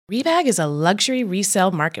Rebag is a luxury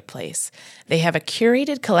resale marketplace. They have a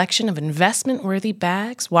curated collection of investment-worthy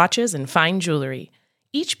bags, watches, and fine jewelry.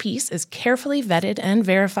 Each piece is carefully vetted and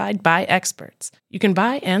verified by experts. You can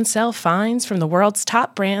buy and sell finds from the world's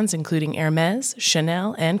top brands, including Hermes,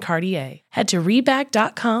 Chanel, and Cartier. Head to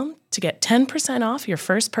Rebag.com to get 10% off your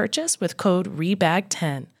first purchase with code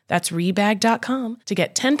REBAG10. That's Rebag.com to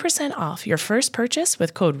get 10% off your first purchase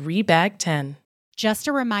with code REBAG10. Just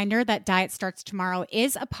a reminder that Diet Starts Tomorrow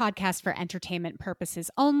is a podcast for entertainment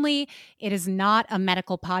purposes only. It is not a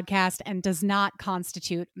medical podcast and does not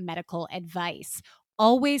constitute medical advice.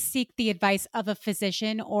 Always seek the advice of a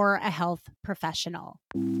physician or a health professional.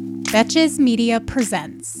 Betches Media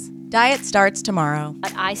presents Diet Starts Tomorrow.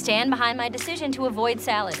 But I stand behind my decision to avoid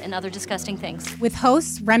salad and other disgusting things. with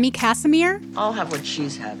hosts Remy Casimir I'll have what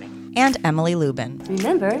she's having. And Emily Lubin.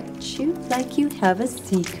 Remember, shoot like you have a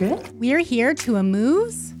secret. We're here to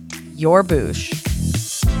amuse. Your boosh.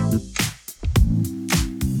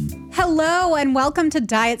 Hello and welcome to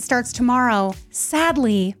Diet Starts Tomorrow.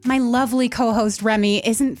 Sadly, my lovely co-host Remy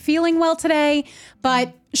isn't feeling well today,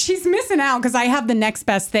 but she's missing out because I have the next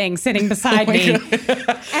best thing sitting beside me.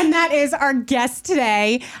 And that is our guest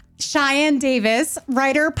today, Cheyenne Davis,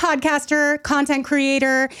 writer, podcaster, content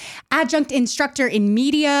creator, adjunct instructor in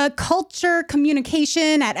media, culture,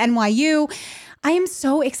 communication at NYU. I am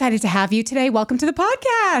so excited to have you today. Welcome to the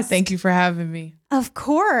podcast. Thank you for having me. Of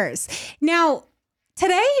course. Now,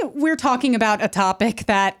 today we're talking about a topic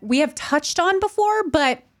that we have touched on before,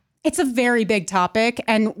 but it's a very big topic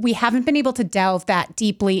and we haven't been able to delve that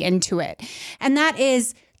deeply into it. And that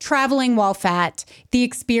is traveling while fat, the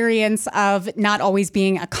experience of not always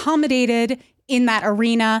being accommodated in that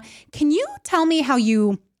arena. Can you tell me how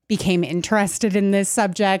you became interested in this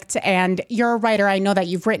subject? And you're a writer. I know that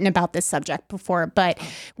you've written about this subject before, but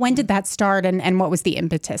when did that start and what was the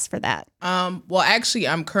impetus for that? Well, actually,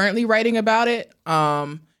 I'm currently writing about it.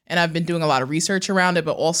 And I've been doing a lot of research around it,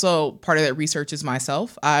 but also part of that research is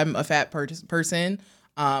myself. I'm a fat person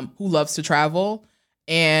who loves to travel.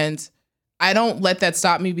 And I don't let that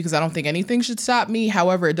stop me because I don't think anything should stop me.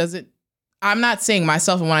 However, I'm not saying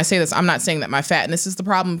myself, and when I say this, I'm not saying that my fatness is the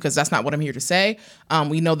problem because that's not what I'm here to say.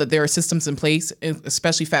 We know that there are systems in place,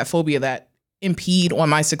 especially fat phobia, that impede on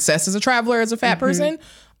my success as a traveler, as a fat person.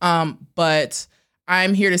 But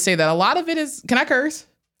I'm here to say that a lot of it is, can I curse?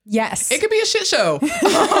 Yes. It could be a shit show.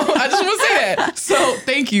 I just want to say that. So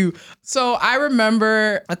thank you. So I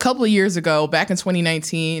remember a couple of years ago, back in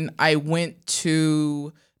 2019, I went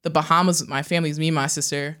to the Bahamas with my family, me and my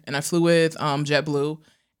sister, and I flew with JetBlue.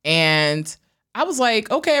 And I was like,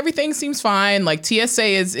 okay, everything seems fine. Like TSA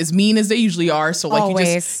is as mean as they usually are. So like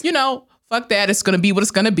Always. You just, fuck that. It's going to be what it's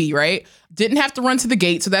going to be, right? Didn't have to run to the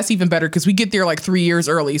gate. So that's even better because we get there like 3 years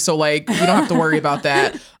early. So like we don't have to worry about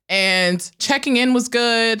that. And checking in was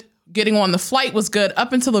good. Getting on the flight was good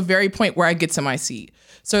up until the very point where I get to my seat.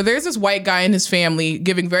 So there's this white guy and his family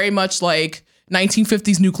giving very much like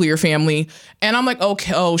 1950s nuclear family. And I'm like,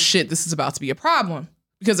 okay, oh shit, this is about to be a problem.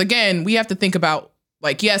 Because again, we have to think about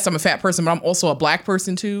like, yes, I'm a fat person, but I'm also a black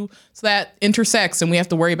person too. So that intersects and we have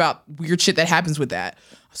to worry about weird shit that happens with that.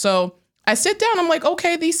 So I sit down, I'm like,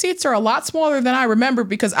 okay, these seats are a lot smaller than I remember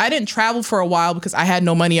because I didn't travel for a while because I had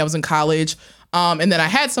no money. I was in college. And then I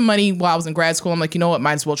had some money while I was in grad school. I'm like, you know what,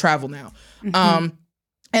 might as well travel now.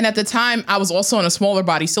 And at the time I was also in a smaller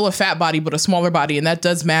body, still a fat body, but a smaller body. And that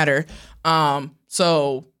does matter.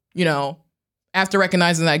 So, after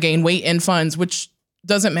recognizing that I gained weight and funds, which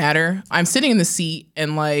doesn't matter. I'm sitting in the seat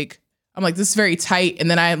and like, I'm like, this is very tight. And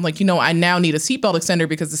then I'm like, I now need a seatbelt extender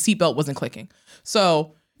because the seatbelt wasn't clicking.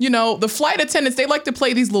 So, the flight attendants, they like to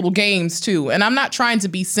play these little games too. And I'm not trying to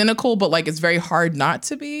be cynical, but like, it's very hard not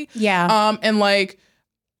to be. Yeah. And like,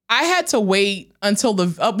 I had to wait until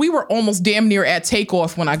we were almost damn near at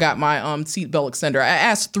takeoff when I got my seatbelt extender. I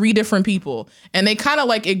asked 3 different people and they kind of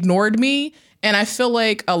like ignored me. And I feel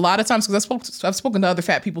like a lot of times, because I've spoken to other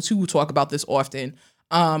fat people too who talk about this often.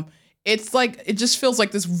 It's like, it just feels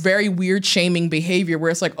like this very weird shaming behavior where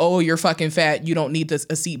it's like, oh, you're fucking fat. You don't need a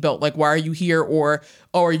seatbelt. Like, why are you here? Or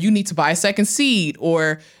you need to buy a second seat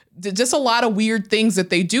or just a lot of weird things that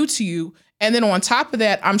they do to you. And then on top of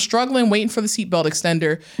that, I'm struggling waiting for the seatbelt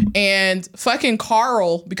extender. And fucking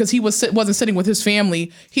Carl, because he wasn't sitting with his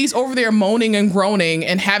family, he's over there moaning and groaning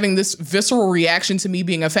and having this visceral reaction to me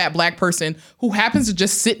being a fat black person who happens to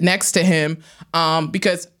just sit next to him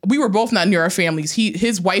because we were both not near our families.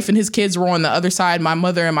 His wife and his kids were on the other side. My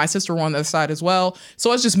mother and my sister were on the other side as well.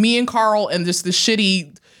 So it's just me and Carl and just this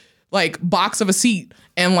shitty like box of a seat.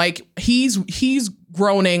 And like he's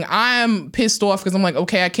groaning. I'm pissed off because I'm like,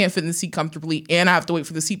 okay, I can't fit in the seat comfortably and I have to wait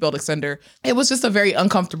for the seatbelt extender. It was just a very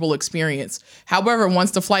uncomfortable experience. However,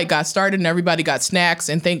 once the flight got started and everybody got snacks,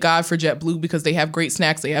 and thank God for JetBlue because they have great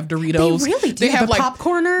snacks. They have Doritos. They really do. They have the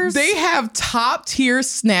popcorners. They have top tier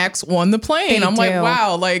snacks on the plane. I'm like,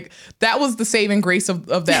 wow, like that was the saving grace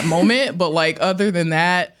of that moment. But like other than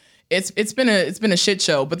that, it's been a shit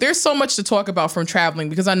show. But there's so much to talk about from traveling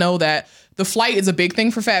because I know that the flight is a big thing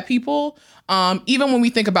for fat people. Even when we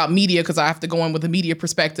think about media, because I have to go in with a media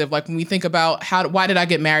perspective, like when we think about Why Did I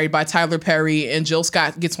Get Married by Tyler Perry, and Jill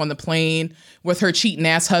Scott gets on the plane with her cheating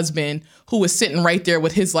ass husband who was sitting right there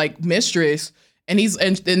with his like mistress. And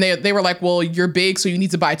they were like, well, you're big, so you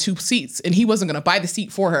need to buy 2 seats. And he wasn't going to buy the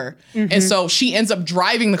seat for her. Mm-hmm. And so she ends up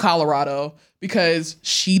driving to Colorado because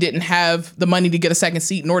she didn't have the money to get a second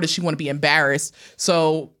seat, nor did she want to be embarrassed.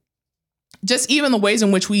 So just even the ways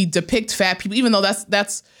in which we depict fat people, even though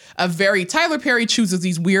that's a very, Tyler Perry chooses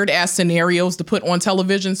these weird ass scenarios to put on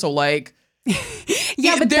television. So like,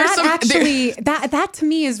 yeah, but that to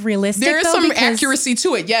me is realistic. There is some accuracy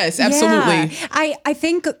to it. Yes, absolutely. Yeah, I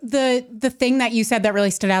think the thing that you said that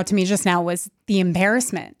really stood out to me just now was the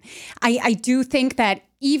embarrassment. I do think that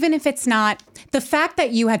even if it's not the fact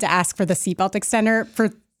that you had to ask for the seatbelt extender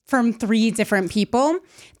from 3 different people,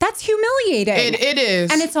 that's humiliating. It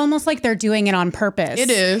is. And it's almost like they're doing it on purpose. It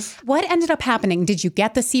is. What ended up happening? Did you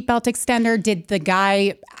get the seatbelt extender? Did the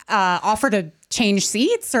guy offer to change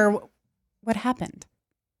seats, or what happened?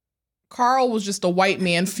 Carl was just a white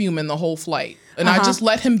man fuming the whole flight. And I just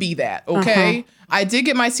let him be that, okay? I did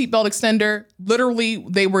get my seatbelt extender. Literally,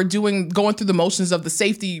 they were going through the motions of the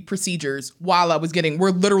safety procedures while we're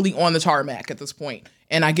literally on the tarmac at this point,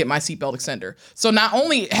 and I get my seatbelt extender. So not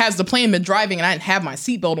only has the plane been driving and I didn't have my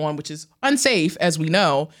seatbelt on, which is unsafe, as we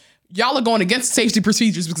know, y'all are going against safety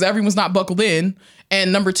procedures because everyone's not buckled in.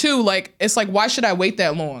 And number 2, like, it's like, why should I wait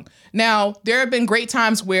that long? Now, there have been great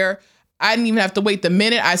times where I didn't even have to wait. The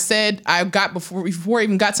minute I said before I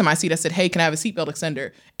even got to my seat, I said, hey, can I have a seatbelt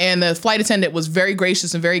extender? And the flight attendant was very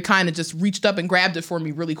gracious and very kind and just reached up and grabbed it for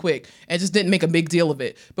me really quick and just didn't make a big deal of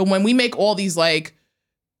it. But when we make all these like,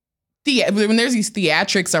 when there's these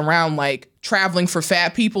theatrics around like traveling for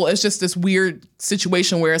fat people, it's just this weird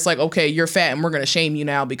situation where it's like, okay, you're fat and we're going to shame you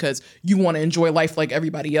now because you want to enjoy life like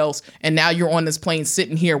everybody else. And now you're on this plane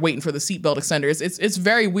sitting here waiting for the seatbelt extenders. It's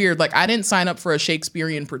very weird. Like, I didn't sign up for a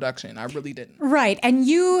Shakespearean production. I really didn't. Right. And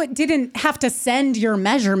you didn't have to send your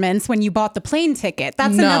measurements when you bought the plane ticket.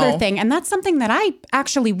 That's another thing. And that's something that I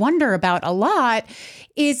actually wonder about a lot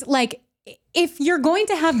is like, if you're going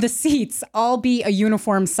to have the seats all be a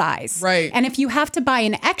uniform size, right? And if you have to buy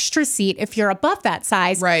an extra seat if you're above that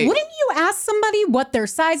size, right, wouldn't you ask somebody what their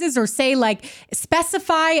size is, or say like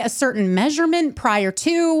specify a certain measurement prior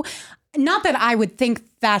to? Not that I would think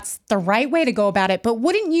that's the right way to go about it, but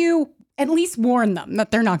wouldn't you at least warn them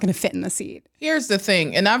that they're not going to fit in the seat? Here's the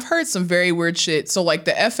thing, and I've heard some very weird shit. So like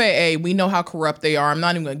the FAA, we know how corrupt they are. I'm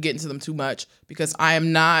not even going to get into them too much because I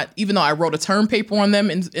am not, even though I wrote a term paper on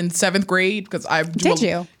them in 7th grade, because I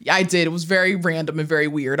did. I did. It was very random and very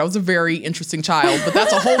weird. I was a very interesting child, but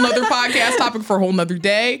that's a whole nother podcast topic for a whole nother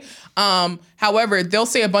day. However, they'll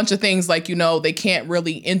say a bunch of things like, they can't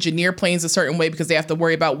really engineer planes a certain way because they have to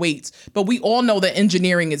worry about weights. But we all know that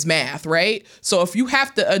engineering is math, right? So if you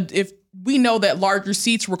have to, if we know that larger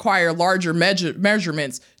seats require larger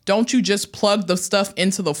measurements, don't you just plug the stuff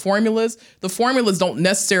into the formulas? The formulas don't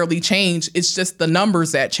necessarily change. It's just the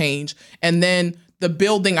numbers that change. And then the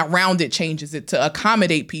building around it changes it to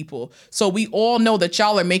accommodate people. So we all know that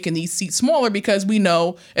y'all are making these seats smaller because we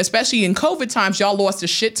know, especially in COVID times, y'all lost a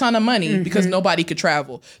shit ton of money because nobody could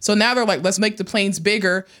travel. So now they're like, let's make the planes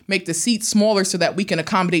bigger, make the seats smaller so that we can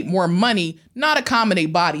accommodate more money, not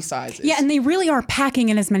accommodate body sizes. Yeah, and they really are packing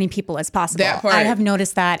in as many people as possible. That part. I have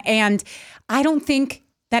noticed that. And I don't think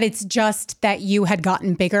that it's just that you had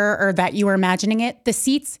gotten bigger or that you were imagining it. The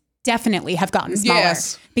seats definitely have gotten smaller.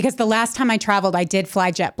 Yes. Because the last time I traveled, I did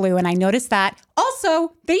fly JetBlue, and I noticed that.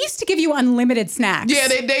 Also, they used to give you unlimited snacks. Yeah,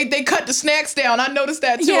 they cut the snacks down. I noticed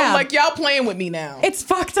that too. Yeah. I'm like, y'all playing with me now. It's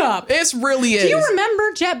fucked up. It really is. Do you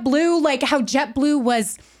remember JetBlue? Like how JetBlue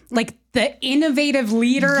was like the innovative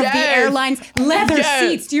leader of the airlines. Leather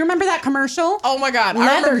seats. Do you remember that commercial? Oh my God.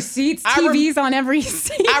 Leather seats, TVs on every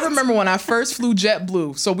seat. I remember when I first flew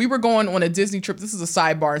JetBlue. So we were going on a Disney trip. This is a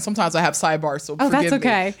sidebar, and sometimes I have sidebars, so forgive that's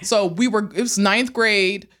okay. me. So it was 9th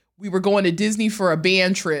grade. We were going to Disney for a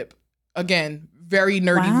band trip. Again, very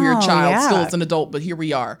nerdy, weird child. Still as an adult, but here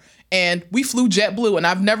we are. And we flew JetBlue, and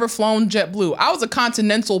I've never flown JetBlue. I was a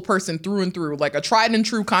Continental person through and through, like a tried and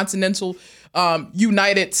true Continental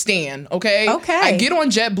United stan, okay? Okay. I get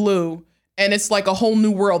on JetBlue, And it's like a whole new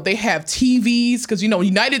world. They have TVs because,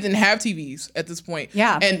 United didn't have TVs at this point.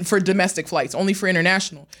 Yeah. And for domestic flights, only for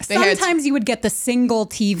international. Sometimes you would get the single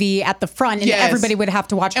TV at the front and everybody would have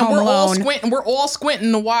to watch Home Alone. We're all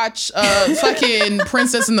squinting to watch fucking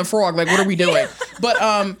Princess and the Frog. Like, what are we doing?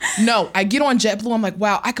 But no, I get on JetBlue. I'm like,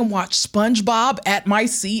 wow, I can watch SpongeBob at my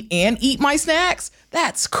seat and eat my snacks.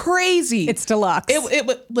 That's crazy. It's deluxe. It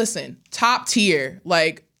would, listen, top tier.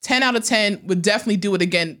 Like 10 out of 10 would definitely do it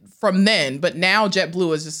again from then. But now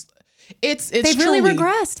JetBlue is just, it's They've really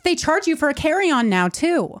regressed. They charge you for a carry-on now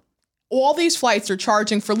too. All these flights are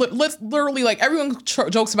charging for literally, like, everyone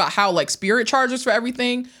jokes about how, like, Spirit charges for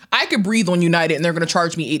everything. I could breathe on United and they're going to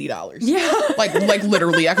charge me $80. Yeah. Like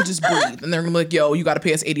literally, I could just breathe and they're going to be like, yo, you got to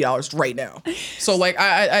pay us $80 right now. So, like,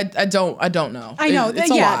 I don't know. I know.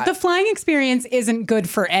 It's a lot. The flying experience isn't good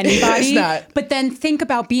for anybody. It's not. But then think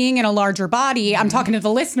about being in a larger body. I'm talking to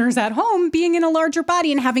the listeners at home, being in a larger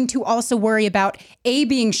body and having to also worry about A,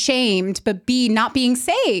 being shamed, but B, not being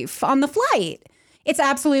safe on the flight. It's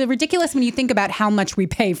absolutely ridiculous when you think about how much we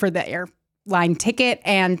pay for the airline ticket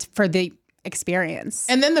and for the experience.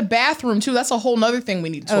 And then the bathroom too. That's a whole nother thing we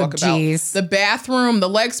need to talk about. The bathroom, the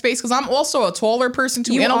leg space, because I'm also a taller person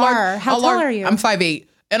too. You are. How tall are you? I'm 5'8".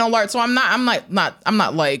 And a large, so I'm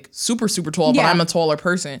not like super tall, but I'm a taller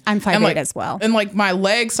person. I'm 5'8" as well. And like my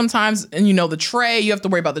legs sometimes, and the tray, you have to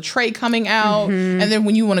worry about the tray coming out. And then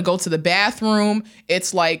when you want to go to the bathroom,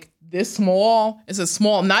 it's like this small. It's a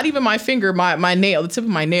small, not even my finger, my nail, the tip of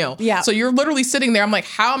my nail. Yeah. So you're literally sitting there. I'm like,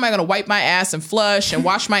 how am I going to wipe my ass and flush and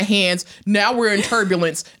wash my hands? Now we're in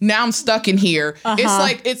turbulence. Now I'm stuck in here. It's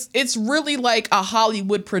like, it's really like a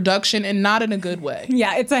Hollywood production and not in a good way.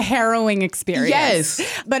 Yeah, it's a harrowing experience.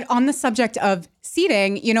 Yes. But on the subject of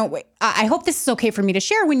seating, I hope this is okay for me to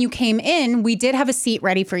share. When you came in, we did have a seat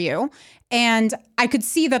ready for you. And I could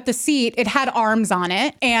see that the seat, it had arms on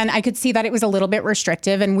it. And I could see that it was a little bit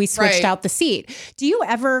restrictive and we switched out the seat. Do you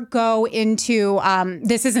ever go into,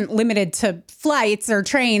 this isn't limited to flights or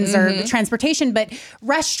trains or transportation, but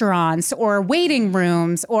restaurants or waiting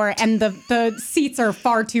rooms and the seats are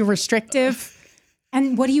far too restrictive?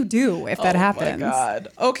 And what do you do if that happens? Oh my God.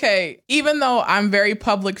 Okay. Even though I'm very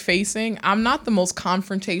public facing, I'm not the most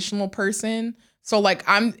confrontational person. So like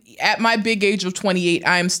I'm at my big age of 28,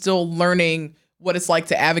 I am still learning what it's like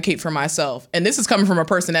to advocate for myself. And this is coming from a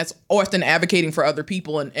person that's often advocating for other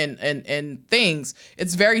people and things.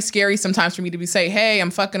 It's very scary sometimes for me to say, hey, I'm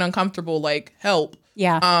fucking uncomfortable, like help.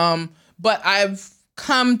 Yeah. But I've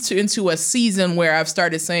come into a season where I've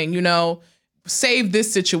started saying, save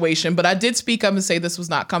this situation. But I did speak up and say this was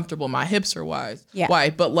not comfortable. My hips are wide. Yeah. Why?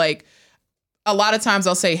 But like, a lot of times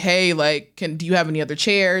I'll say, hey, like, do you have any other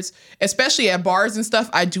chairs? Especially at bars and stuff.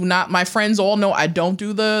 I do not. My friends all know I don't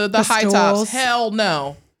do the high stools. tops. Hell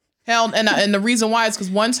no. And the reason why is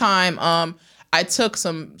because one time I took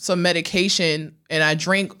some medication and I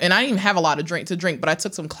drank, and I didn't even have a lot of to drink, but I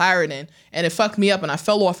took some Claritin and it fucked me up and I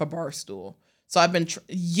fell off a bar stool. So I've been,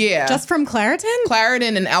 Just from Claritin?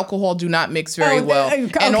 Claritin and alcohol do not mix very well. Okay.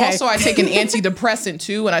 And also I take an antidepressant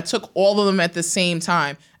too, and I took all of them at the same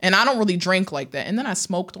time. And I don't really drink like that. And then I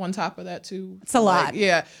smoked on top of that too. It's a lot.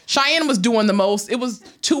 Yeah. Cheyenne was doing the most. It was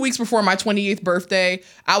 2 weeks before my 28th birthday.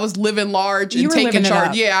 I was living large and taking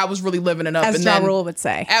charge. Yeah, I was really living it up. As Ja Rule would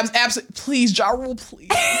say. Absolutely. Please, Ja Rule, please.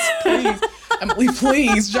 Please. Emily,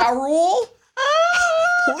 please, Ja Rule.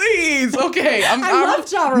 Please. Okay. I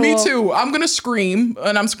love Ja Rule. Me too. I'm going to scream,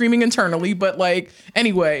 and I'm screaming internally. But like,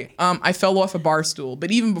 anyway, I fell off a bar stool.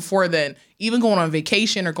 But even before then, even going on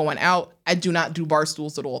vacation or going out, I do not do bar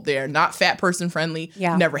stools at all. They're not fat person friendly.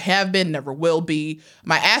 Yeah. Never have been, never will be.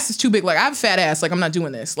 My ass is too big. Like, I have a fat ass. Like, I'm not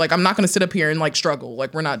doing this. Like, I'm not going to sit up here and like struggle.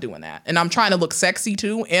 Like, we're not doing that. And I'm trying to look sexy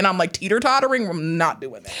too. And I'm like teeter-tottering. I'm not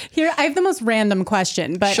doing that. Here, I have the most random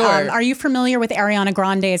question. But Sure. Are you familiar with Ariana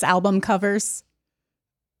Grande's album covers?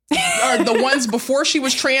 Are the ones before she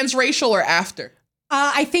was transracial or after?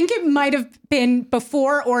 I think it might have been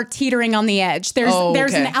before or teetering on the edge.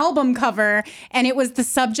 There's an album cover, and it was the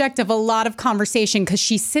subject of a lot of conversation because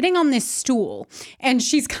she's sitting on this stool, and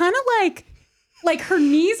she's kind of like her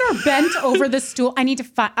knees are bent over the stool. I need to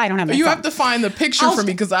find. I don't have my You phone. have to find the picture for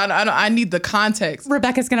me because I need the context.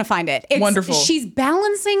 Rebecca's gonna find it. It's wonderful. She's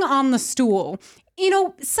balancing on the stool,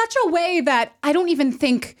 such a way that I don't even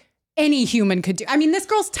think any human could do. I mean, this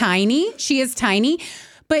girl's tiny. She is tiny.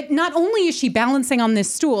 But not only is she balancing on this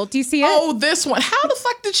stool, do you see it? Oh, this one. How the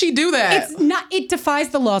fuck did she do that? It defies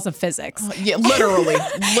the laws of physics. Yeah, literally.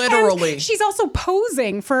 Literally. And she's also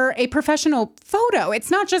posing for a professional photo. It's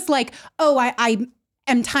not just like, oh, I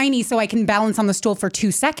am tiny so I can balance on the stool for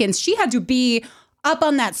 2 seconds. She had to be up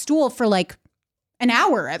on that stool for like an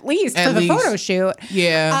hour at least for the photo shoot.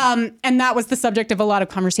 Yeah. And that was the subject of a lot of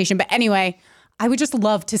conversation. But anyway, I would just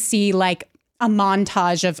love to see like a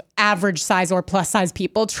montage of average size or plus size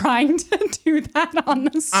people trying to do that on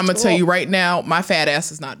the stool. I'm going to tell you right now, my fat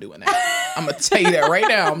ass is not doing that. I'm going to tell you that right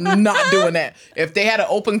now. I'm not doing that. If they had an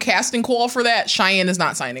open casting call for that, Cheyenne is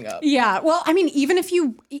not signing up. Yeah. Well, I mean, even if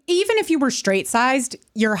you were straight sized,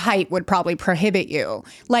 your height would probably prohibit you.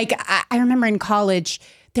 Like I remember in college,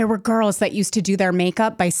 there were girls that used to do their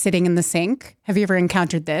makeup by sitting in the sink. Have you ever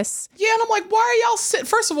encountered this? Yeah, and I'm like, why are y'all sit?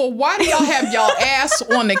 First of all, why do y'all have y'all ass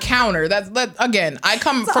on the counter? That again, I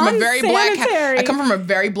come from a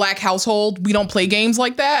very black household. We don't play games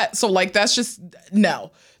like that. So like that's just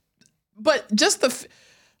no. But just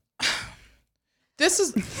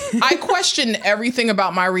I question everything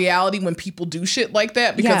about my reality when people do shit like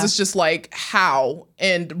that because it's just like, how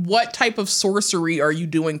and what type of sorcery are you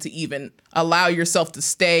doing to even allow yourself to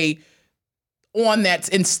stay on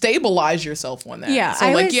that and stabilize yourself on that? Yeah.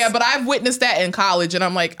 So but I've witnessed that in college and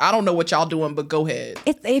I'm like, I don't know what y'all doing, but go ahead.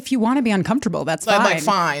 If you want to be uncomfortable, that's fine. Like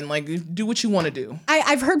fine. Like do what you want to do.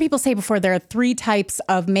 I've heard people say before there are 3 types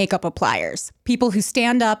of makeup appliers. People who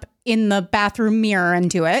stand up in the bathroom mirror and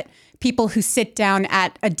do it. People who sit down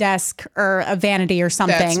at a desk or a vanity or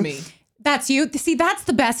something. That's me. That's you. See, that's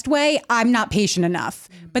the best way. I'm not patient enough.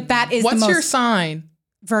 But that is What's your sign?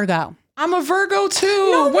 Virgo. I'm a Virgo too.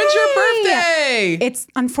 No When's your way. birthday? It's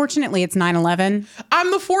 9/11.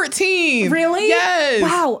 I'm the 14th. Really? Yes.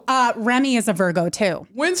 Wow. Remy is a Virgo too.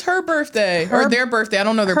 When's her birthday? Or their birthday? I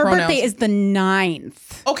don't know their Her pronouns. birthday is the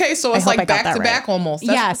 9th. Okay, so it's I hope like I got back that to right. back almost.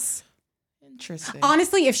 Yes. Interesting.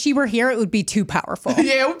 Honestly, if she were here, it would be too powerful.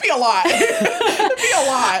 Yeah, it would be a lot. It'd be a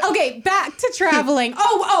lot. Okay, back to traveling.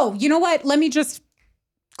 Oh, you know what? Let me just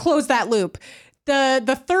close that loop.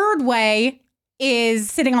 The third way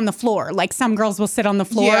is sitting on the floor. Like some girls will sit on the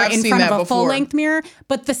floor Yeah, I've in seen front of that a before. full-length mirror.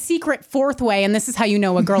 But the secret fourth way, and this is how you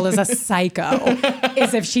know a girl is a psycho,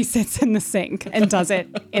 is if she sits in the sink and does it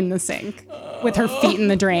in the sink with her feet in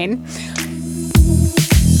the drain.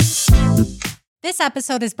 This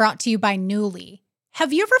episode is brought to you by Nuuly.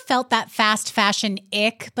 Have you ever felt that fast fashion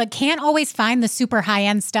ick, but can't always find the super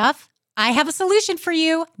high-end stuff? I have a solution for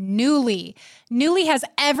you, Nuuly. Nuuly has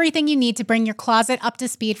everything you need to bring your closet up to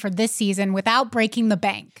speed for this season without breaking the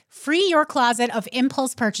bank. Free your closet of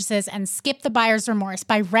impulse purchases and skip the buyer's remorse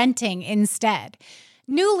by renting instead.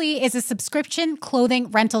 Nuuly is a subscription clothing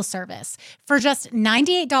rental service. For just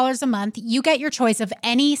 $98 a month, you get your choice of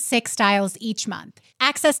any 6 styles each month.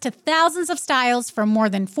 Access to thousands of styles from more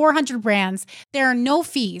than 400 brands. There are no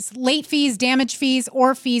fees, late fees, damage fees,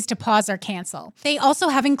 or fees to pause or cancel. They also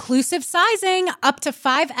have inclusive sizing up to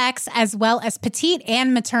 5X as well as petite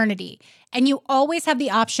and maternity. And you always have the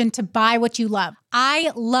option to buy what you love.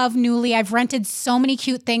 I love Nuuly. I've rented so many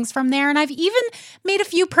cute things from there, and I've even made a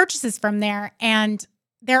few purchases from there, and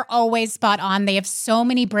they're always spot on. They have so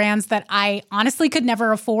many brands that I honestly could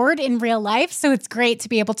never afford in real life, so it's great to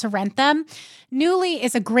be able to rent them. Nuuly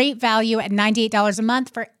is a great value at $98 a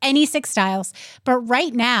month for any 6 styles, but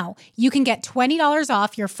right now, you can get $20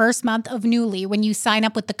 off your first month of Nuuly when you sign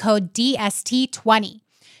up with the code DST20.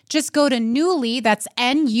 Just go to Nuuly, that's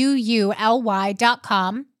NUULY.com,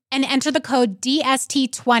 and enter the code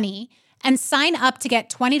DST20 and sign up to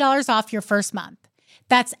get $20 off your first month.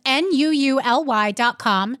 That's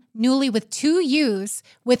NUULY.com, Nuuly with 2 U's,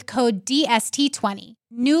 with code DST20.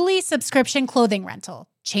 Nuuly subscription clothing rental.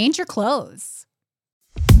 Change your clothes.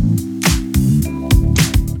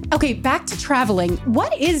 Okay, back to traveling.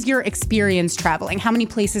 What is your experience traveling? How many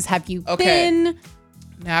places have you been?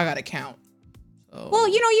 Now I gotta count. Well,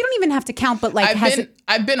 you don't even have to count, but like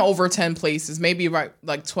I've been over 10 places, maybe right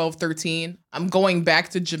like 12, 13. I'm going back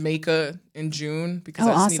to Jamaica in June because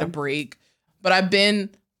I just need a break. But I've been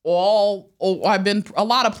a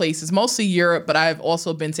lot of places, mostly Europe, but I've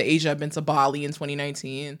also been to Asia. I've been to Bali in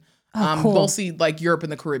 2019. Cool. Mostly like Europe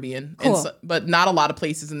and the Caribbean, cool. But not a lot of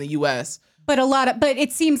places in the US. But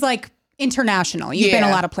it seems like international. You've been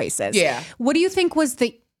a lot of places. Yeah. What do you think was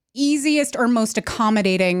the easiest or most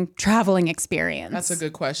accommodating traveling experience? That's a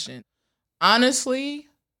good question. Honestly,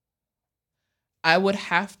 I would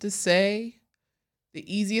have to say the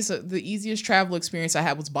easiest travel experience I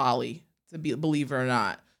had was Bali, believe it or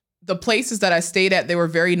not. The places that I stayed at, they were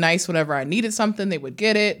very nice. Whenever I needed something, they would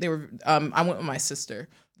get it. I went with my sister.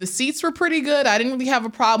 The seats were pretty good. I didn't really have a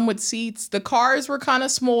problem with seats. The cars were kind of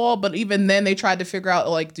small, but even then they tried to figure out,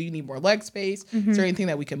 like, do you need more leg space? Is there anything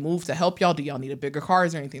that we can move to help y'all? Do y'all need a bigger car?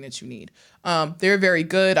 Is there anything that you need? They're very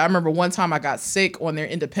good. I remember one time I got sick on their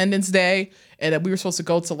Independence Day, and we were supposed to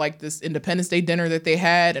go to like this Independence Day dinner that they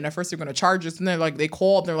had. And at first they were going to charge us. And they're like, they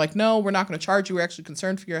called. They're like, no, we're not going to charge you. We're actually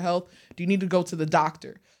concerned for your health. Do you need to go to the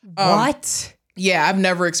doctor? What? Yeah, I've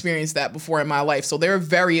never experienced that before in my life. So they're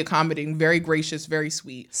very accommodating, very gracious, very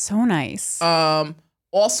sweet. So nice.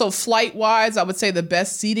 Also, flight-wise, I would say the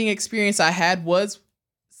best seating experience I had was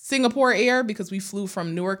Singapore Air, because we flew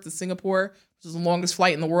from Newark to Singapore, which is the longest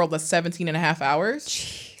flight in the world. That's 17 and a half hours.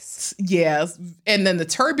 Jeez. Yeah. And then the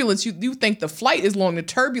turbulence, you think the flight is long. The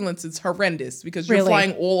turbulence is horrendous because you're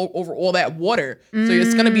flying all over all that water. So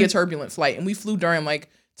it's going to be a turbulent flight. And we flew during like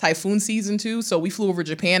typhoon season too. So we flew over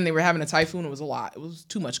Japan. They were having a typhoon. It was a lot. It was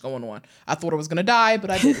too much going on. I thought I was going to die, but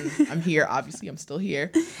I didn't. I'm here. Obviously, I'm still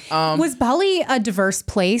here. Was Bali a diverse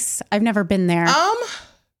place? I've never been there. I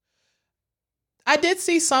did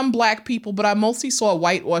see some black people, but I mostly saw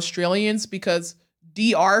white Australians because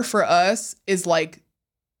DR for us is like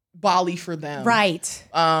Bali for them. Right.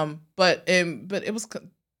 But it was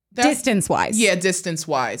distance wise. Yeah, distance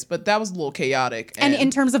wise. But that was a little chaotic. And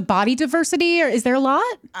in terms of body diversity, or is there a lot?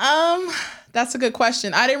 That's a good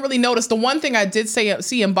question. I didn't really notice. The one thing I did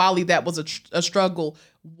see in Bali that was a struggle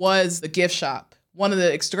was the gift shop. One of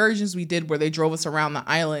the excursions we did where they drove us around the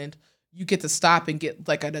island, you get to stop and get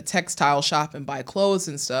like at a textile shop and buy clothes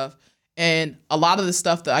and stuff. And a lot of the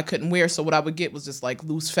stuff that I couldn't wear, so what I would get was just like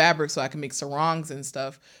loose fabric so I could make sarongs and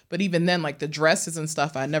stuff. But even then, like the dresses and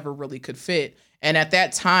stuff, I never really could fit. And at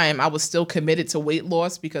that time, I was still committed to weight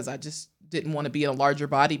loss because I just didn't want to be in a larger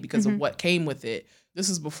body because of what came with it. This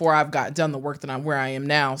is before I've done the work that I'm where I am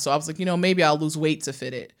now. So I was like, maybe I'll lose weight to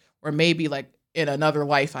fit it. Or maybe like in another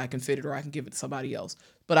life I can fit it or I can give it to somebody else.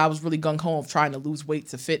 But I was really gung-ho of trying to lose weight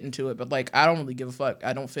to fit into it. But like, I don't really give a fuck.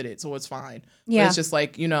 I don't fit it. So it's fine. Yeah. But it's just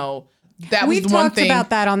like, that We've was the one talked thing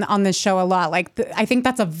about that on this show a lot. Like, I think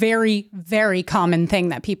that's a very, very common thing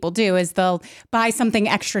that people do is they'll buy something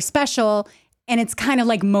extra special and it's kind of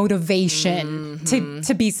like motivation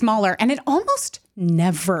to be smaller. And it almost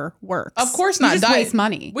never works. Of course not. You just waste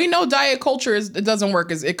money. We know diet culture it doesn't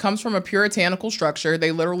work. It comes from a puritanical structure.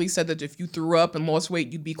 They literally said that if you threw up and lost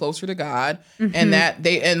weight, you'd be closer to God.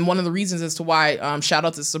 And one of the reasons as to why, shout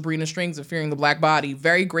out to Sabrina Strings of Fearing the Black Body,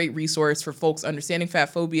 very great resource for folks understanding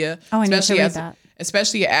fat phobia. Oh, I need to read that.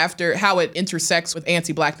 Especially after how it intersects with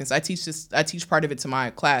anti-blackness. I teach part of it to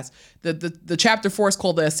my class. The chapter 4 is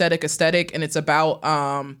called The Ascetic Aesthetic, and it's about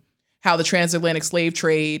how the transatlantic slave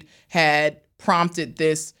trade had prompted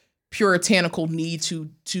this puritanical need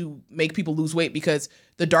to make people lose weight because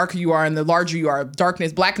the darker you are and the larger you are,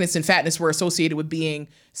 blackness and fatness were associated with being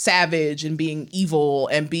savage and being evil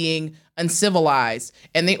and being uncivilized.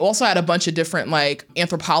 And they also had a bunch of different like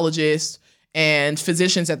anthropologists and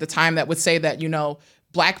physicians at the time that would say that,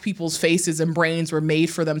 Black people's faces and brains were made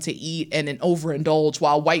for them to eat and overindulge,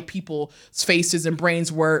 while white people's faces and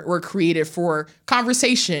brains were created for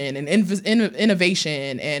conversation and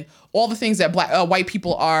innovation and all the things that white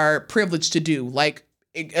people are privileged to do, like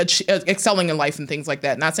excelling in life and things like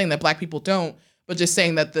that. Not saying that Black people don't, but just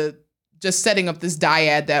saying that just setting up this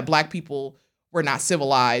dyad that Black people were not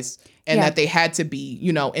civilized and that they had to be,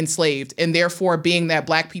 enslaved. And therefore, being that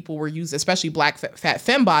Black people were used, especially Black fat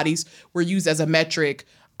femme bodies, were used as a metric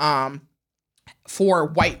for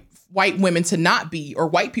white women to not be, or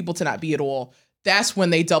white people to not be at all. That's when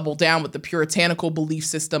they double down with the puritanical belief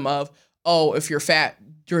system of, oh, if you're fat,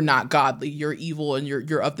 you're not godly, you're evil, and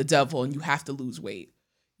you're of the devil, and you have to lose weight.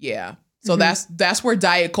 Yeah. So that's where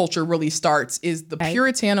diet culture really starts, is the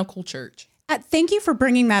puritanical church. Thank you for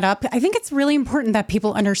bringing that up. I think it's really important that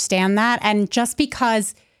people understand that. And just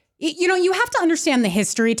because, you have to understand the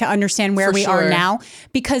history to understand where we are now,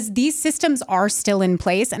 because these systems are still in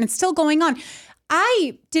place and it's still going on.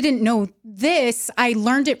 I didn't know this. I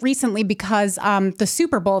learned it recently because the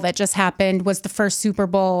Super Bowl that just happened was the first Super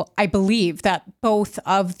Bowl, I believe, that both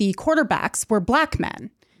of the quarterbacks were Black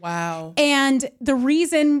men. Wow. And the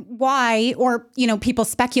reason why, or, people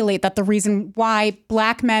speculate that the reason why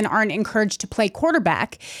Black men aren't encouraged to play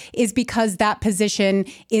quarterback is because that position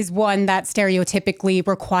is one that stereotypically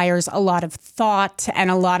requires a lot of thought and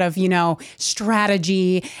a lot of,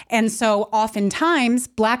 strategy. And so oftentimes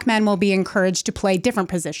Black men will be encouraged to play different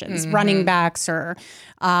positions, running backs or,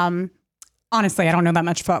 honestly, I don't know that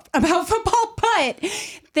much about football, but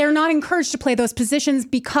they're not encouraged to play those positions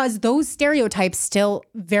because those stereotypes still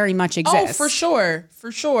very much exist. Oh,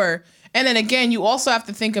 for sure. And then again, you also have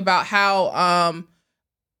to think about how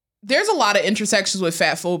there's a lot of intersections with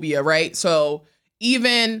fat phobia, right? So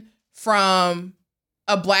even from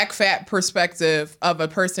a black fat perspective of a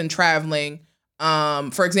person traveling,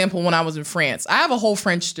 for example, when I was in France, I have a whole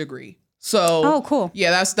French degree. So, oh, cool.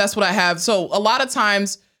 Yeah, that's what I have. So a lot of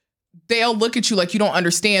times they'll look at you like you don't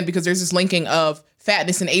understand because there's this linking of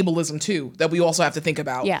fatness and ableism too that we also have to think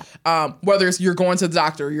about. Yeah. Whether it's you're going to the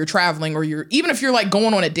doctor, or you're traveling, or even if you're like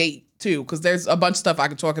going on a date too, because there's a bunch of stuff I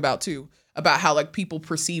could talk about too, about how like people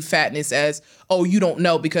perceive fatness as, oh, you don't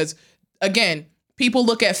know, because again, people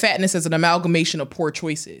look at fatness as an amalgamation of poor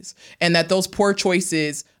choices, and that those poor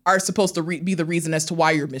choices are supposed to be the reason as to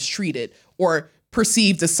why you're mistreated or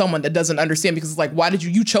perceived as someone that doesn't understand, because it's like, why did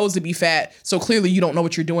you chose to be fat? So clearly you don't know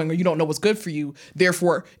what you're doing, or you don't know what's good for you.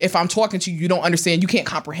 Therefore, if I'm talking to you, you don't understand, you can't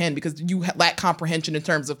comprehend because you lack comprehension in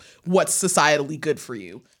terms of what's societally good for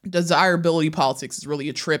you. Desirability politics is really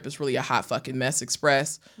a trip. It's really a hot fucking mess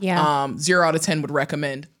express. Yeah. 0 out of 10 would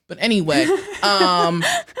recommend. But anyway,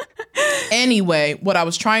 what I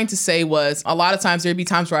was trying to say was a lot of times there'd be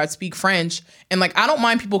times where I'd speak French, and like I don't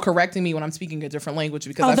mind people correcting me when I'm speaking a different language,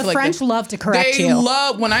 because I feel like French love to correct you. They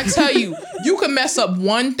love when I tell you you can mess up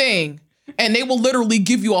one thing and they will literally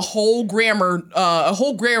give you a whole grammar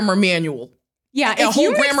manual. Yeah, a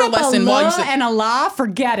whole grammar lesson while you say, and a la,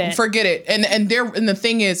 forget it. Forget it. And the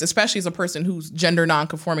thing is, especially as a person who's gender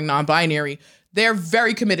non-conforming, non-binary, they're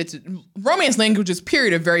very committed to Romance languages,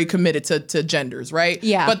 period, are very committed to genders, right?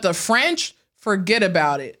 Yeah. But the French, forget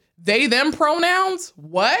about it. They, them pronouns?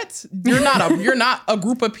 What? You're not a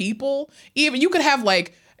group of people. Even you could have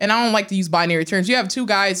like, and I don't like to use binary terms. You have two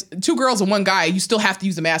girls and one guy. You still have to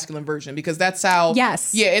use the masculine version because that's how.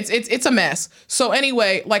 Yes. Yeah, it's a mess. So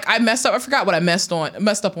anyway, like I messed up. I forgot what I messed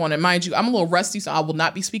up on. And mind you, I'm a little rusty, so I will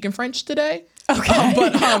not be speaking French today. Okay.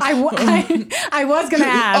 I was going to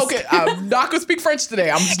ask. Okay, I'm not going to speak French today.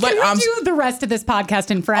 I'm do the rest of this podcast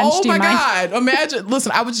in French? Oh my God. Imagine.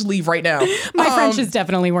 Listen, I would just leave right now. My French is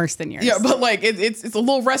definitely worse than yours. Yeah, but like it's a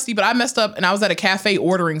little rusty, but I messed up and I was at a cafe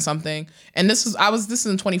ordering something. And this is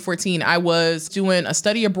in 2014. I was doing a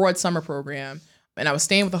study abroad summer program. And I was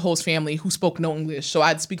staying with a host family who spoke no English, so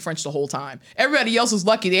I'd speak French the whole time. Everybody else was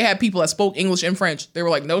lucky. They had people that spoke English and French. They were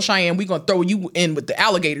like, no, Cheyenne, we gonna throw you in with the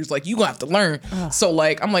alligators. Like, you gonna have to learn. Ugh. So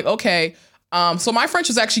like, I'm like, okay. So my French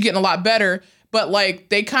was actually getting a lot better, but like,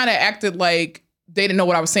 they kind of acted like they didn't know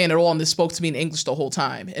what I was saying at all, and they spoke to me in English the whole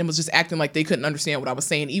time. And was just acting like they couldn't understand what I was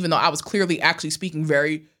saying, even though I was clearly actually speaking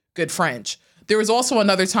very good French. There was also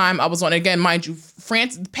another time I was on, again, mind you,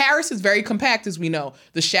 Paris is very compact, as we know.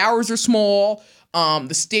 The showers are small.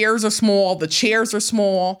 The stairs are small. The chairs are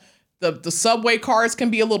small. The subway cars can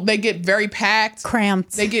be they get very packed.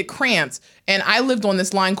 Cramped. They get cramped. And I lived on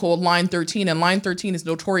this line called Line 13, and Line 13 is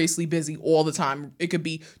notoriously busy all the time. It could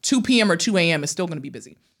be 2 p.m. or 2 a.m. It's still going to be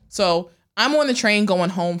busy. So I'm on the train going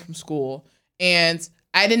home from school, and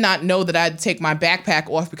I did not know that I'd take my backpack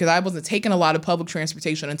off because I wasn't taking a lot of public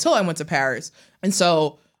transportation until I went to Paris. And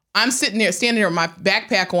so I'm standing there with my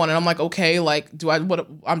backpack on, and I'm like, okay, like,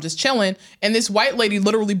 I'm just chilling. And this white lady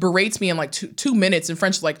literally berates me in like 2 minutes in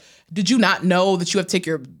French, like, did you not know that you have to take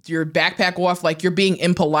your backpack off? Like, you're being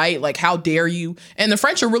impolite. Like, how dare you? And the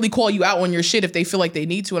French will really call you out on your shit if they feel like they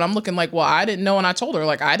need to. And I'm looking like, well, I didn't know. And I told her,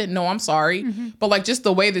 like, I didn't know. I'm sorry. Mm-hmm. But like, just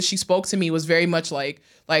the way that she spoke to me was very much like,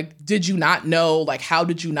 did you not know? Like, how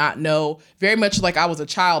did you not know? Very much like I was a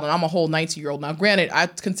child, and I'm a whole 19-year-old. Now, granted, I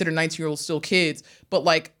consider 19-year-olds still kids, but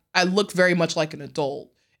like, I looked very much like an adult,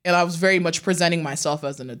 and I was very much presenting myself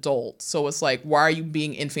as an adult. So it's like, why are you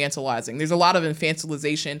being infantilizing? There's a lot of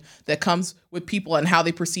infantilization that comes with people and how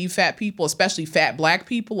they perceive fat people, especially fat Black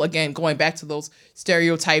people. Again, going back to those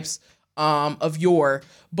stereotypes of yore.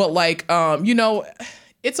 But like,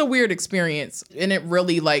 it's a weird experience, and it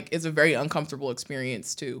really like is a very uncomfortable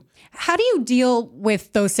experience too. How do you deal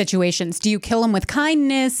with those situations? Do you kill them with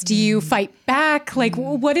kindness? Do you fight back? Like,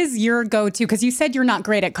 what is your go-to? Because you said you're not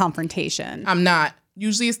great at confrontation. I'm not.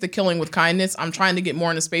 Usually it's the killing with kindness. I'm trying to get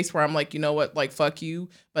more in a space where I'm like, you know what, like, fuck you,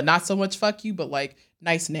 but not so much fuck you, but like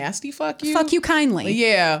nice, nasty fuck you. Fuck you kindly.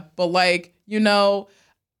 Yeah. But like,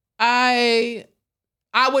 I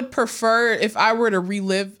would prefer if I were to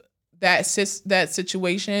relive that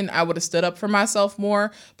situation, I would have stood up for myself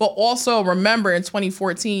more. But also remember, in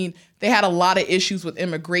 2014, they had a lot of issues with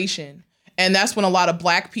immigration. And that's when a lot of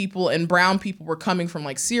Black people and brown people were coming from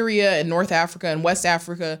like Syria and North Africa and West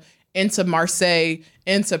Africa into Marseille,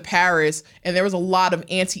 into Paris. And there was a lot of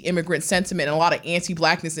anti-immigrant sentiment and a lot of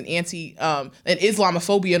anti-Blackness and and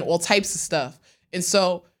Islamophobia and all types of stuff. And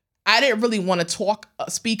so I didn't really want to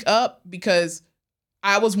speak up because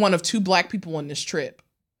I was one of 2 Black people on this trip.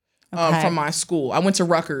 from my school. I went to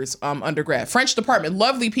Rutgers undergrad. French department,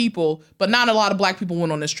 lovely people, but not a lot of black people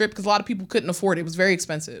went on this trip because a lot of people couldn't afford it. It was very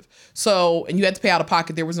expensive. So, and you had to pay out of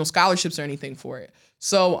pocket. There was no scholarships or anything for it.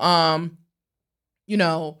 So, you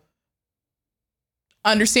know,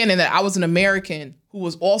 understanding that I was an American who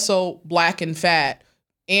was also black and fat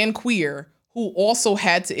and queer, who also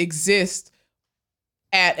had to exist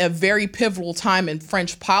at a very pivotal time in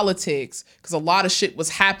French politics because a lot of shit was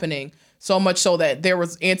happening. So much so that there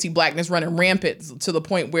was anti-blackness running rampant to the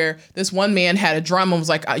point where this one man had a drum and was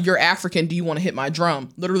like, "You're African. Do you want to hit my drum?"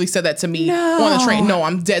 Literally said that to me on the train. No,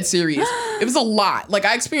 I'm dead serious. It was a lot. Like,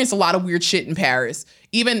 I experienced a lot of weird shit in Paris.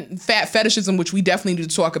 Even fat fetishism, which we definitely need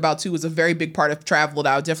to talk about too, is a very big part of travel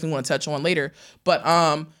that I would definitely want to touch on later. But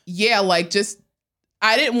yeah, like, just,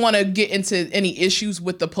 I didn't want to get into any issues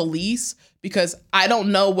with the police because I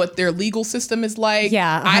don't know what their legal system is like.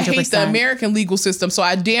 Yeah, 100%. I hate the American legal system, so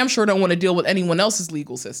I damn sure don't want to deal with anyone else's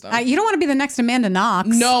legal system. You don't want to be the next Amanda Knox.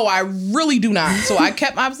 No, I really do not. So I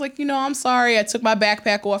was like, I'm sorry. I took my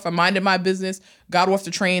backpack off. I minded my business, got off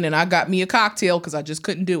the train, and I got me a cocktail because I just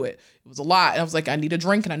couldn't do it. It was a lot. And I was like, I need a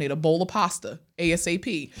drink and I need a bowl of pasta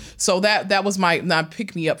ASAP. So that was my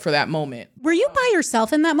pick me up for that moment. Were you by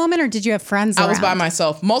yourself in that moment or did you have friends around? I was by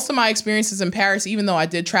myself. Most of my experiences in Paris, even though I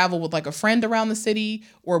did travel with like a friend around the city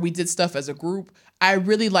or we did stuff as a group, I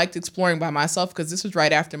really liked exploring by myself because this was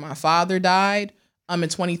right after my father died in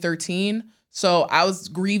 2013. So I was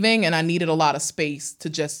grieving and I needed a lot of space to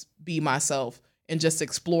just be myself and just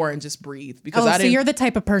explore and just breathe. Because so you're the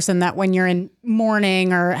type of person that when you're in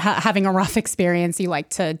mourning or having a rough experience, you like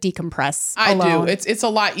to decompress alone. I do. It's a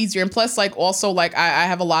lot easier. And plus, like, also, like, I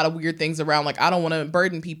have a lot of weird things around. Like, I don't want to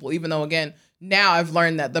burden people, even though, again, now I've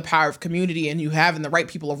learned that the power of community and you having the right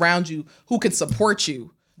people around you who can support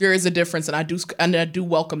you. There is a difference, and I do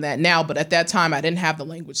welcome that now. But at that time, I didn't have the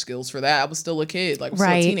language skills for that. I was still a kid, like, I was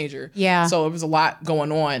still a teenager. Yeah. So it was a lot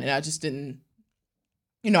going on, and I just didn't.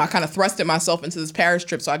 I kind of thrusted myself into this Paris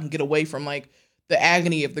trip so I can get away from like the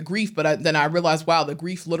agony of the grief. But then I realized, wow, the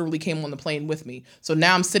grief literally came on the plane with me. So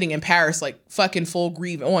now I'm sitting in Paris, like fucking full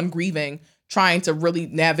grieving, trying to really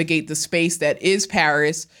navigate the space that is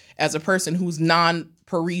Paris as a person who's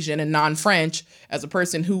non-Parisian and non-French, as a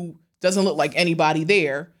person who doesn't look like anybody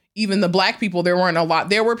there. Even the black people, there weren't a lot.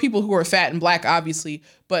 There were people who were fat and black, obviously,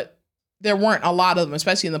 but there weren't a lot of them,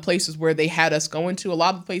 especially in the places where they had us going to. A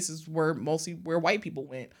lot of the places were mostly where white people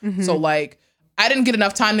went. Mm-hmm. So like, I didn't get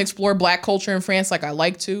enough time to explore black culture in France like I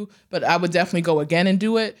like to, but I would definitely go again and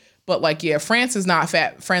do it. But like, yeah, France is not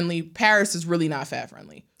fat friendly. Paris is really not fat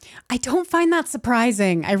friendly. I don't find that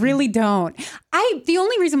surprising. I really don't. The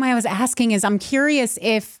only reason why I was asking is I'm curious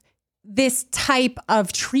if this type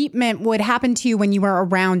of treatment would happen to you when you were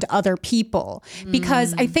around other people.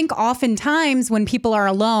 Because I think oftentimes when people are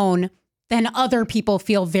alone, then other people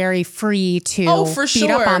feel very free to beat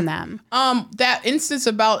up on them. That instance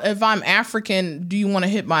about if I'm African, do you want to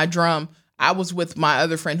hit my drum? I was with my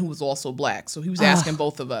other friend who was also black. So he was asking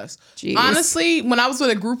both of us. Geez. Honestly, when I was with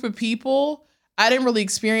a group of people, I didn't really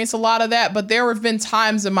experience a lot of that. But there have been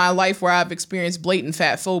times in my life where I've experienced blatant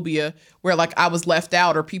fat phobia, where like I was left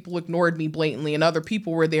out or people ignored me blatantly and other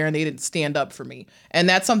people were there and they didn't stand up for me. And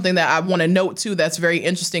that's something that I want to note too. That's very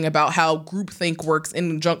interesting about how groupthink works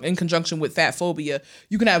in conjunction with fat phobia.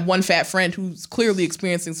 You can have one fat friend who's clearly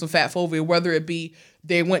experiencing some fat phobia, whether it be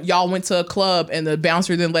y'all went to a club and the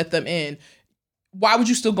bouncer didn't let them in. Why would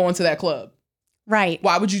you still go into that club? Right.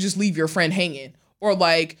 Why would you just leave your friend hanging? Or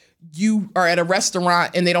like you are at a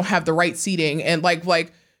restaurant and they don't have the right seating and like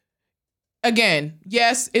again,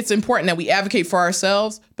 yes, it's important that we advocate for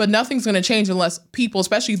ourselves, but nothing's going to change unless people,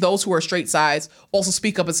 especially those who are straight sides, also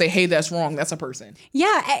speak up and say, hey, that's wrong. That's a person.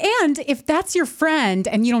 Yeah. And if that's your friend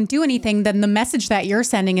and you don't do anything, then the message that you're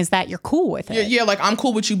sending is that you're cool with it. Yeah. Like I'm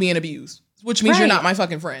cool with you being abused, which means you're not my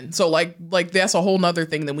fucking friend. So like that's a whole nother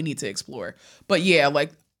thing that we need to explore. But yeah,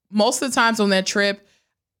 like most of the times on that trip,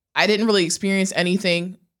 I didn't really experience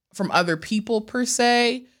anything from other people per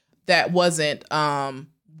se that wasn't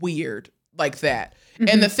weird like that. Mm-hmm.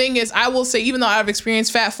 And the thing is, I will say, even though I've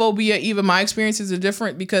experienced fat phobia, even my experiences are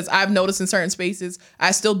different because I've noticed in certain spaces,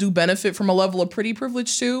 I still do benefit from a level of pretty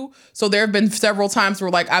privilege too. So there have been several times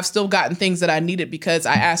where like I've still gotten things that I needed because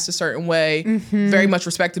I asked a certain way, very much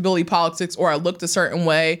respectability politics, or I looked a certain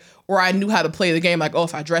way, or I knew how to play the game. Like, oh,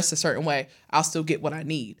 if I dress a certain way, I'll still get what I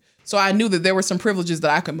need. So I knew that there were some privileges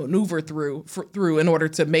that I could maneuver through in order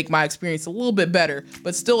to make my experience a little bit better,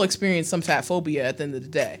 but still experience some fat phobia at the end of the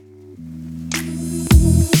day.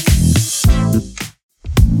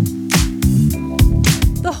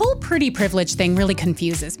 The whole pretty privilege thing really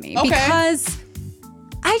confuses me because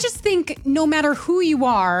I just think no matter who you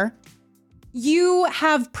are, you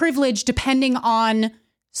have privilege depending on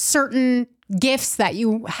certain gifts that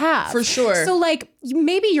you have. For sure. So like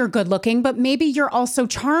maybe you're good looking, but maybe you're also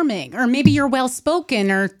charming, or maybe you're well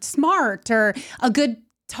spoken or smart or a good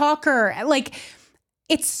talker. Like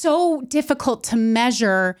it's so difficult to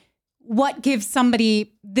measure what gives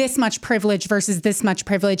somebody this much privilege versus this much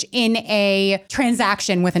privilege in a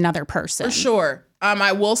transaction with another person. For sure.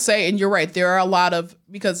 I will say, and you're right, there are a lot of,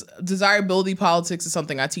 because desirability politics is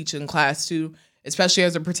something I teach in class too, especially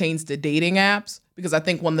as it pertains to dating apps, because I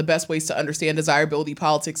think one of the best ways to understand desirability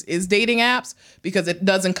politics is dating apps, because it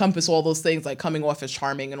does encompass all those things like coming off as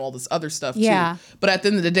charming and all this other stuff too. But at the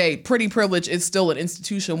end of the day, pretty privilege is still an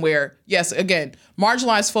institution where, yes, again,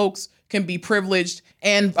 marginalized folks can be privileged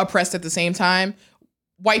and oppressed at the same time.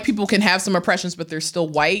 White people can have some oppressions, but they're still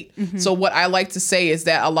white. Mm-hmm. So what I like to say is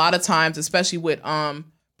that a lot of times, especially with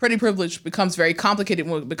pretty privilege, becomes very complicated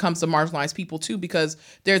when it becomes to marginalized people too, because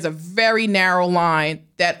there's a very narrow line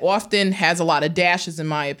that often has a lot of dashes, in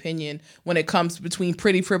my opinion, when it comes between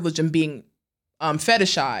pretty privilege and being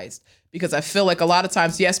fetishized. Because I feel like a lot of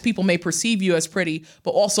times, yes, people may perceive you as pretty,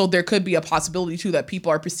 but also there could be a possibility too that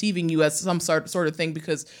people are perceiving you as some sort of thing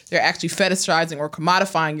because they're actually fetishizing or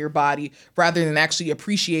commodifying your body rather than actually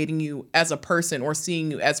appreciating you as a person or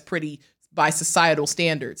seeing you as pretty by societal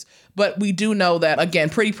standards. But we do know that, again,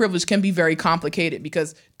 pretty privilege can be very complicated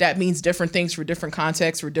because that means different things for different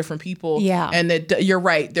contexts, for different people. Yeah. And that you're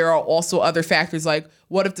right. There are also other factors like,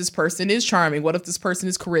 what if this person is charming? What if this person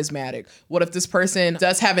is charismatic? What if this person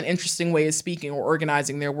does have an interesting way of speaking or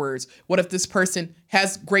organizing their words? What if this person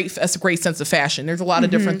has a great sense of fashion? There's a lot of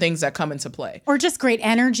different things that come into play. Or just great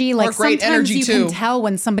energy. Like great sometimes energy you too. can tell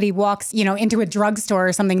when somebody walks, into a drugstore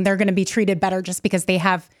or something, they're going to be treated better just because they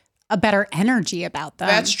have a better energy about them.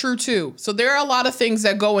 That's true too. So there are a lot of things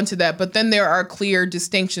that go into that, but then there are clear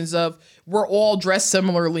distinctions of we're all dressed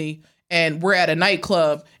similarly and we're at a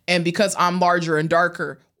nightclub, and because I'm larger and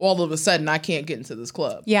darker, all of a sudden I can't get into this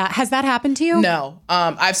club. Yeah. Has that happened to you? No.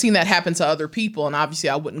 I've seen that happen to other people, and obviously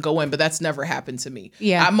I wouldn't go in, but that's never happened to me.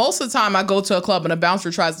 Yeah. Most of the time I go to a club and a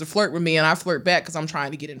bouncer tries to flirt with me, and I flirt back because I'm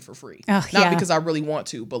trying to get in for free. Oh, Not yeah. because I really want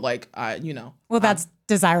to, but like, Well, that's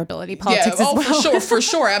desirability politics as well. for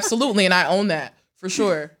sure. Absolutely. And I own that for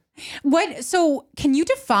sure. So can you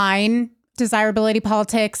define desirability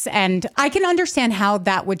politics? And I can understand how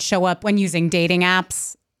that would show up when using dating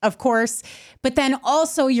apps, of course. But then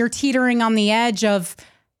also you're teetering on the edge of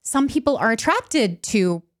some people are attracted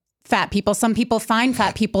to fat people. Some people find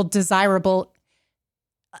fat people desirable.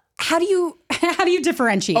 How do you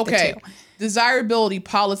differentiate the two? Desirability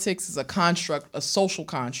politics is a construct, a social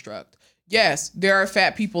construct. Yes, there are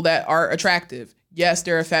fat people that are attractive. Yes,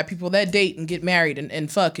 there are fat people that date and get married and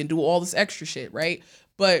fuck and do all this extra shit, right?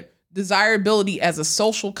 But desirability as a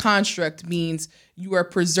social construct means you are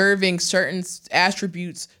preserving certain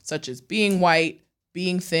attributes such as being white,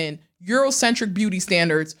 being thin. Eurocentric beauty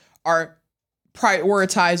standards are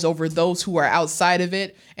prioritized over those who are outside of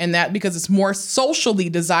it, and that because it's more socially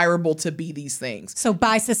desirable to be these things. So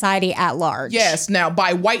by society at large. Yes. Now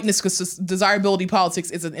by whiteness, because desirability politics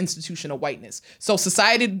is an institution of whiteness. So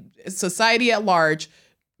society at large,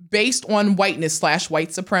 based on whiteness /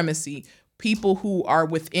 white supremacy, people who are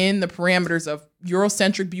within the parameters of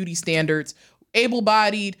Eurocentric beauty standards,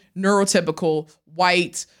 able-bodied, neurotypical,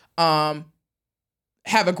 white, have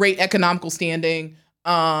a great economical standing.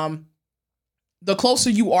 The closer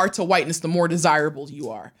you are to whiteness, the more desirable you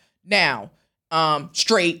are. Now,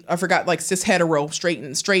 straight, I forgot, like cis hetero, straight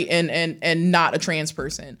and not a trans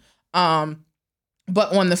person.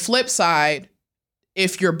 But on the flip side,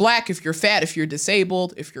 if you're black, if you're fat, if you're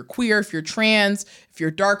disabled, if you're queer, if you're trans, if you're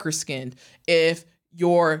darker skinned, if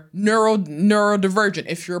you're neurodivergent,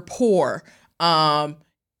 if you're poor,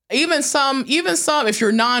 even some, if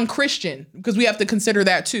you're non-Christian, because we have to consider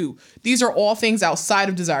that too. These are all things outside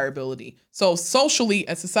of desirability. So socially,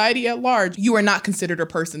 as society at large, you are not considered a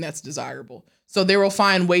person that's desirable. So they will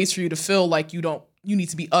find ways for you to feel like you need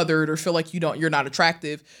to be othered or feel like you're not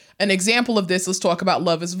attractive. An example of this, let's talk about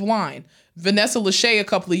Love is Blind. Vanessa Lachey a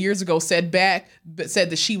couple of years ago said that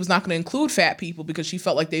she was not going to include fat people because she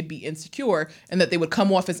felt like they'd be insecure and that they would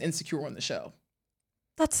come off as insecure on the show.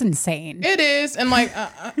 That's insane. It is. And like,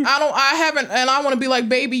 I want to be like,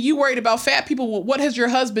 baby, you worried about fat people. Well, what has your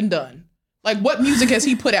husband done? Like, what music has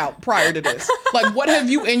he put out prior to this? Like, what have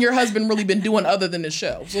you and your husband really been doing other than the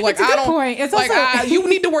show? So like, It's a good point. It's like, also you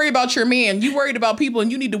need to worry about your man. You worried about people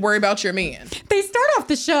and you need to worry about your man. They start off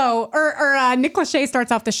the show, or Nick Lachey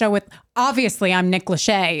starts off the show with, obviously I'm Nick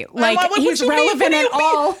Lachey. Like, he's relevant at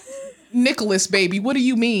all. Nicholas, baby, what do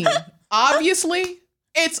you mean? Obviously?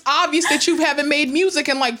 It's obvious that you haven't made music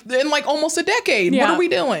in like almost a decade. Yeah. What are we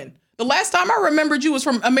doing? The last time I remembered you was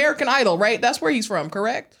from American Idol, right? That's where he's from,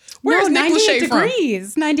 correct? Where's no, Nick 98 Lachey from?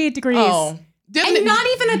 degrees. 98 degrees. Oh. And not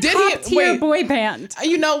even a top tier boy band.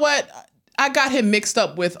 You know what? I got him mixed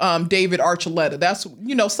up with David Archuleta. That's,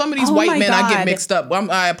 some of these white men I get mixed up.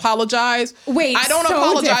 I apologize. Wait, I don't so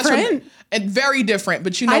apologize different? And very different,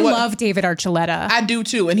 but you know I what? love David Archuleta. I do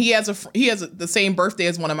too, and he has the same birthday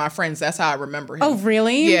as one of my friends. That's how I remember him. Oh,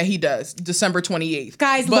 really? Yeah, he does. December 28th.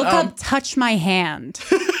 Guys, look up "Touch My Hand"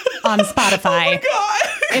 on Spotify. Oh my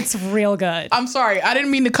God, it's real good. I'm sorry, I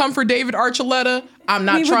didn't mean to come for David Archuleta. I'm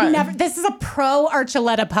not trying. This is a pro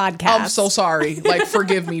Archuleta podcast. I'm so sorry. Like,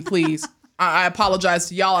 forgive me, please. I apologize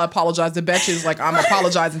to y'all. I apologize to Betches. Like, I'm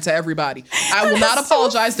apologizing to everybody. I will not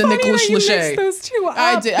apologize to Nicholas Lachey. Those two up.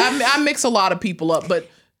 I did. I mix a lot of people up, but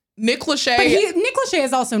Nick Lachey. But Nick Lachey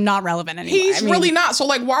is also not relevant anymore. He's really not. So,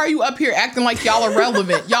 like, why are you up here acting like y'all are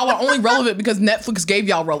relevant? Y'all are only relevant because Netflix gave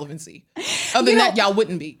y'all relevancy. Other than that, y'all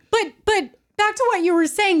wouldn't be. But back to what you were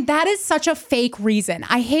saying, that is such a fake reason.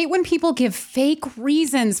 I hate when people give fake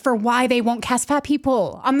reasons for why they won't cast fat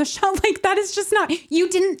people on the show. Like, that is just not, you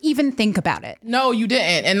didn't even think about it. No, you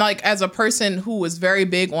didn't. And like, as a person who was very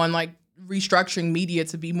big on like restructuring media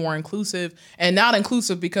to be more inclusive, and not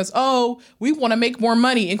inclusive because, we want to make more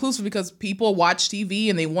money, inclusive because people watch TV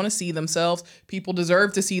and they want to see themselves. People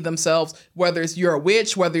deserve to see themselves, whether it's you're a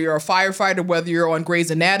witch, whether you're a firefighter, whether you're on Grey's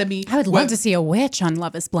Anatomy. I would love to see a witch on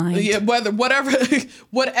Love is Blind. Yeah,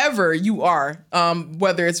 whatever you are,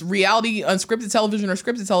 whether it's reality, unscripted television or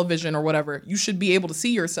scripted television or whatever, you should be able to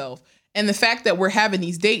see yourself. And the fact that we're having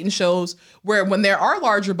these dating shows where when there are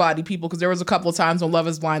larger body people, because there was a couple of times on Love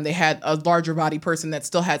is Blind, they had a larger body person that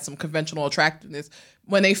still had some conventional attractiveness.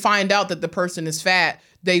 When they find out that the person is fat,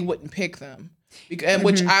 they wouldn't pick them. And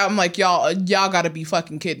which I'm like, y'all got to be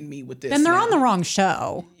fucking kidding me with this. Then they're on the wrong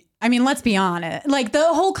show. I mean, let's be honest. Like, the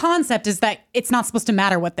whole concept is that it's not supposed to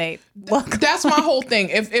matter what they look like. That's my whole thing.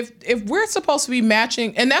 If we're supposed to be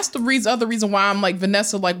matching, and that's the other reason why I'm like,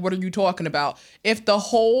 Vanessa, like, what are you talking about? If the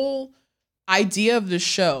whole idea of the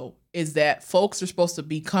show is that folks are supposed to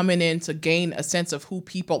be coming in to gain a sense of who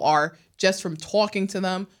people are just from talking to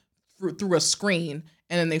them through a screen,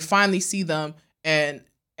 and then they finally see them and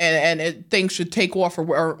things should take off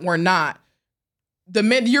or not. The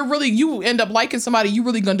men, you end up liking somebody, you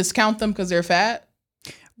really gonna discount them because they're fat?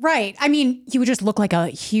 Right. I mean, you would just look like a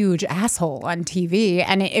huge asshole on TV,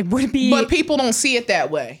 and it would be. But people don't see it that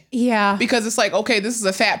way. Yeah. Because it's like, okay, this is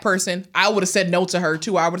a fat person. I would have said no to her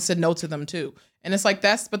too. I would have said no to them too. And it's like,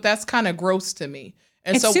 that's kind of gross to me.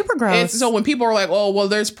 And it's super gross. And so when people are like, oh, well,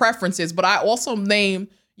 there's preferences, but I also name,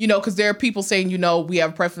 because there are people saying, we have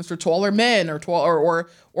a preference for taller men or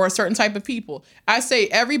a certain type of people. I say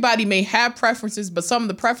everybody may have preferences, but some of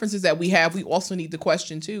the preferences that we have, we also need to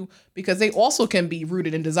question too, because they also can be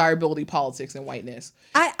rooted in desirability politics and whiteness.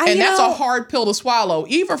 And that's a hard pill to swallow.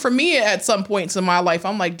 Even for me at some points in my life,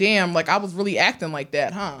 I'm like, damn, like I was really acting like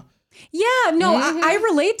that, huh? Yeah, no, I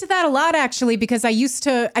relate to that a lot actually, because I used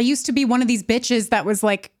to be one of these bitches that was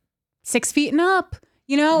like 6 feet and up.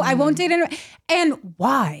 I won't date anyone. And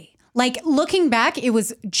why? Like, looking back, it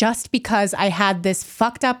was just because I had this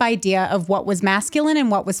fucked up idea of what was masculine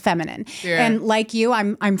and what was feminine. Yeah. And like you,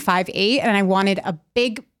 I'm 5'8", and I wanted a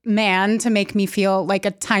big man to make me feel like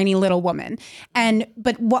a tiny little woman.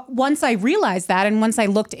 But once I realized that, and once I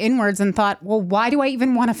looked inwards and thought, well, why do I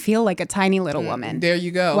even want to feel like a tiny little woman? There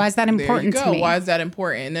you go. Why is that important to me? Why is that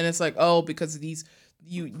important? And then it's like, because of these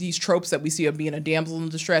tropes that we see of being a damsel in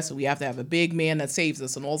distress, and we have to have a big man that saves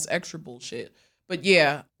us and all this extra bullshit. But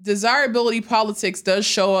yeah, desirability politics does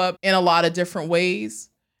show up in a lot of different ways.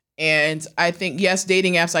 And I think, yes,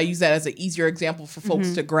 dating apps, I use that as an easier example for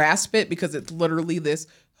folks to grasp it, because it's literally this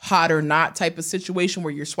hot or not type of situation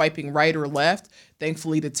where you're swiping right or left.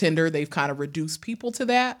 Thankfully, to Tinder, they've kind of reduced people to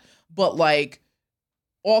that. But like,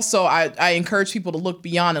 also, I encourage people to look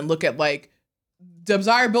beyond and look at like,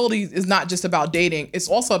 desirability is not just about dating. It's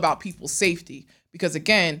also about people's safety. Because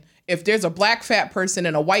again, if there's a black fat person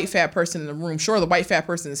and a white fat person in the room, sure, the white fat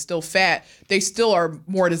person is still fat. They still are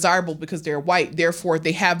more desirable because they're white. Therefore,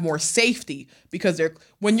 they have more safety, because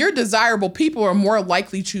when you're desirable, people are more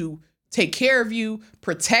likely to take care of you,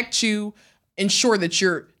 protect you, ensure that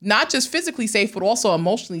you're not just physically safe, but also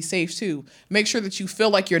emotionally safe too. Make sure that you feel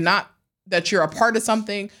like that you're a part of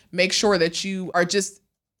something. Make sure that you are just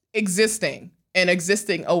existing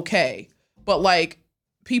okay. But like,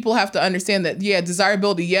 people have to understand that, yeah,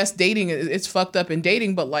 desirability, yes, dating, it's fucked up in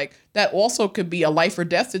dating, but like that also could be a life or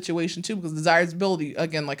death situation too, because desirability,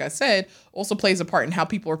 again, like I said, also plays a part in how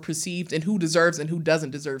people are perceived and who deserves and who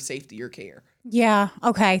doesn't deserve safety or care. Yeah.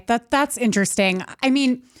 Okay. That's interesting. I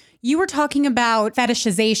mean, you were talking about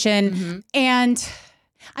fetishization, and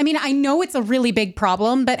I mean, I know it's a really big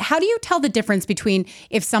problem, but how do you tell the difference between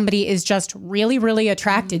if somebody is just really, really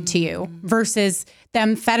attracted to you versus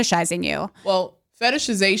them fetishizing you? Well,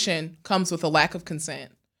 fetishization comes with a lack of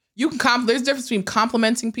consent. There's a difference between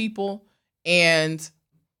complimenting people and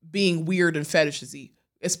being weird and fetishy,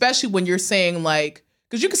 especially when you're saying like,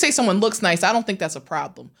 because you can say someone looks nice. I don't think that's a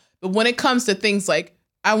problem. But when it comes to things like,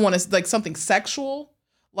 I want to like something sexual,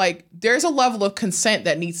 like there's a level of consent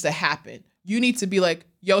that needs to happen. You need to be like,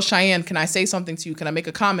 yo, Cheyenne, can I say something to you? Can I make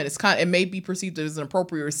a comment? It may be perceived as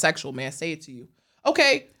inappropriate or sexual. May I say it to you?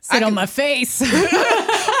 Okay. Sit on my face.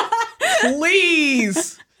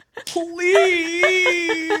 Please.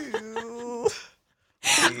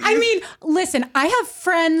 I mean, listen, I have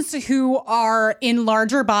friends who are in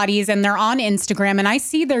larger bodies and they're on Instagram and I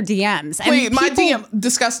see their DMs. Wait, my DM,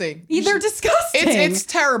 disgusting. They're disgusting. It's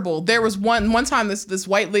terrible. There was one time this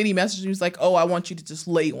white lady messaged me, was like, oh, I want you to just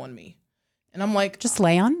lay on me. And I'm like, just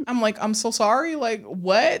lay on? I'm like, I'm so sorry. Like,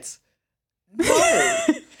 what? No.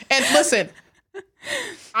 And listen,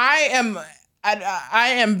 I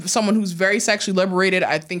am someone who's very sexually liberated.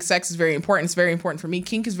 I think sex is very important. It's very important for me.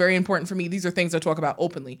 Kink is very important for me. These are things I talk about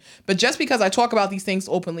openly. But just because I talk about these things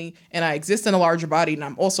openly and I exist in a larger body and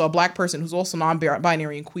I'm also a Black person who's also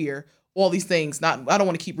non-binary and queer, all these things, I don't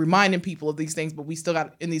want to keep reminding people of these things, but we still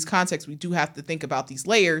got, in these contexts, we do have to think about these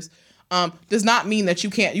layers. Does not mean that you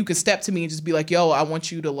can step to me and just be like, yo, I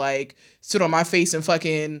want you to like sit on my face and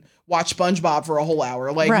fucking watch SpongeBob for a whole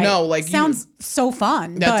hour. Like, right. No, like sounds so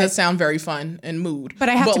fun. That does sound very fun and mood. But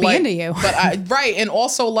I have to be into you. Right. And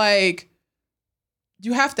also like,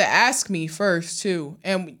 you have to ask me first too.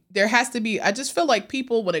 And there has to be, I just feel like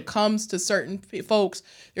people, when it comes to certain folks,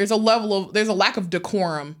 there's a lack of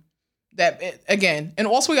decorum. Again, and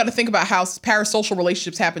also we got to think about how parasocial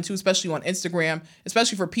relationships happen too, especially on Instagram,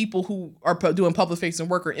 especially for people who are doing public facing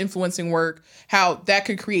work or influencing work, how that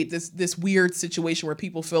could create this weird situation where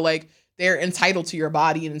people feel like they're entitled to your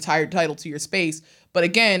body and entitled to your space. But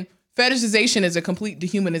again, fetishization is a complete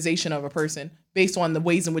dehumanization of a person based on the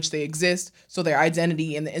ways in which they exist. So their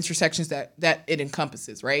identity and the intersections that it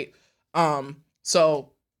encompasses. Right.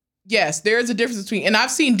 So yes, there is a difference between, and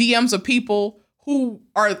I've seen DMs of people who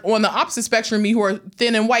are on the opposite spectrum of me, who are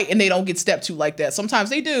thin and white, and they don't get stepped to like that. Sometimes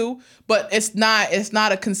they do, but it's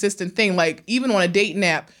not a consistent thing. Like even on a dating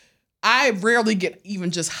app, I rarely get even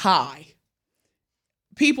just hi.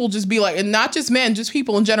 People just be like, and not just men, just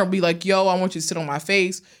people in general be like, yo, I want you to sit on my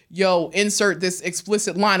face. Yo, insert this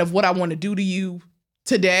explicit line of what I want to do to you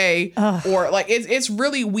today. Ugh. Or like, it's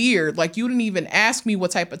really weird. Like you didn't even ask me what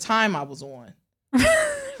type of time I was on.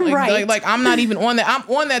 Right. Like I'm not even on that. I'm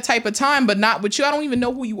on that type of time, but not with you. I don't even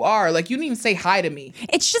know who you are. Like you didn't even say hi to me.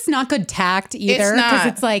 It's just not good tact either. Because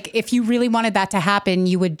it's like, if you really wanted that to happen,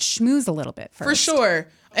 you would schmooze a little bit first. For sure.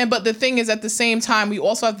 But the thing is, at the same time, we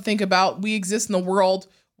also have to think about, we exist in a world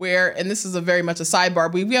where, and this is very much a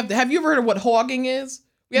sidebar, have you ever heard of what hogging is?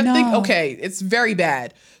 We have to think, okay, it's very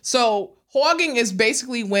bad. So hogging is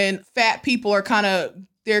basically when fat people are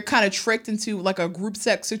they're kind of tricked into like a group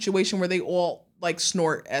sex situation where they all like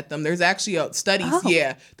snort at them. There's actually studies. Oh.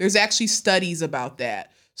 Yeah. There's actually studies about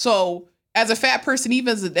that. So as a fat person,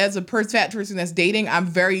 even as a fat person that's dating, I'm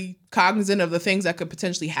very cognizant of the things that could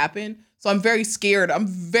potentially happen. So I'm very scared. I'm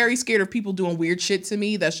very scared of people doing weird shit to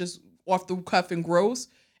me that's just off the cuff and gross.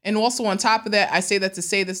 And also on top of that, I say that to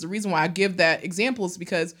say this, the reason why I give that example is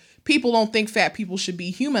because people don't think fat people should be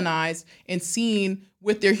humanized and seen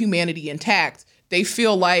with their humanity intact. They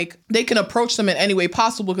feel like they can approach them in any way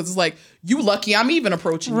possible because it's like, you lucky I'm even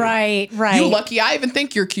approaching you. Right. You lucky I even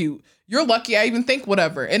think you're cute. You're lucky I even think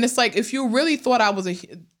whatever. And it's like, if you really thought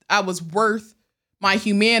I was worth my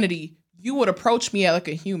humanity, you would approach me like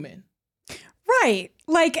a human. Right.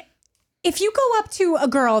 Like, if you go up to a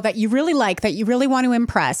girl that you really like, that you really want to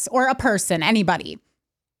impress, or a person, anybody,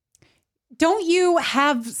 don't you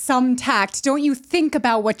have some tact? Don't you think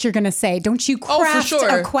about what you're going to say? Don't you craft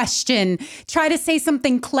a question? Try to say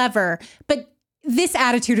something clever. But this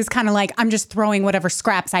attitude is kind of like, I'm just throwing whatever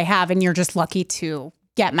scraps I have and you're just lucky to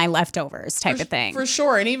get my leftovers type of thing. For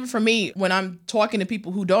sure. And even for me, when I'm talking to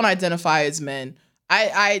people who don't identify as men,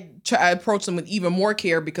 I approach them with even more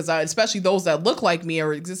care because especially those that look like me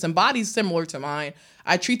or exist in bodies similar to mine,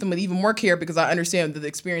 I treat them with even more care because I understand the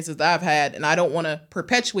experiences that I've had and I don't want to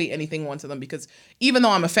perpetuate anything onto them because even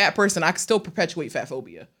though I'm a fat person, I can still perpetuate fat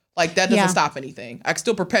phobia. Like that doesn't stop anything. I can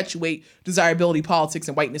still perpetuate desirability politics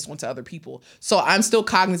and whiteness onto other people. So I'm still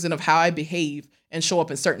cognizant of how I behave and show up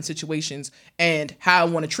in certain situations and how I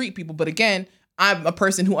want to treat people. But again, I'm a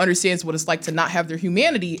person who understands what it's like to not have their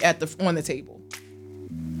humanity on the table.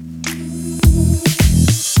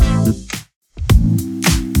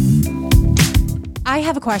 I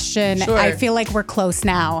have a question. Sure. I feel like we're close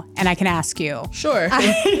now, and I can ask you. Sure.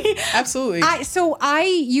 Absolutely. So I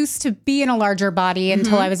used to be in a larger body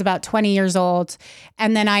until I was about 20 years old.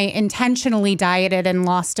 And then I intentionally dieted and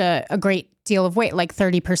lost a great deal of weight, like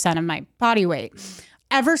 30% of my body weight.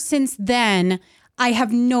 Ever since then, I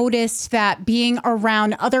have noticed that being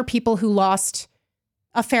around other people who lost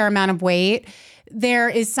a fair amount of weight, there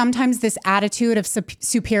is sometimes this attitude of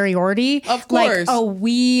superiority. Of course. Like, oh,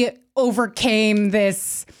 we overcame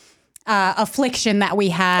this affliction that we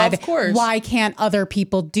had. Of course. Why can't other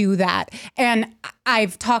people do that? And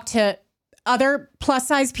I've talked to other plus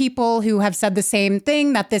size people who have said the same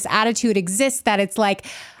thing, that this attitude exists, that it's like,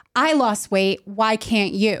 I lost weight. Why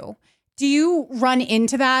can't you? Do you run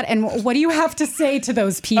into that? And what do you have to say to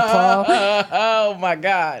those people? Oh my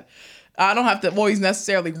God. I don't have to always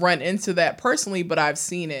necessarily run into that personally, but I've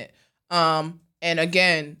seen it. And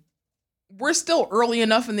again, we're still early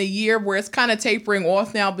enough in the year where it's kind of tapering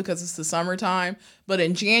off now because it's the summertime. But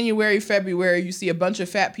in January, February, you see a bunch of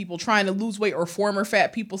fat people trying to lose weight, or former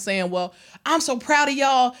fat people saying, well, I'm so proud of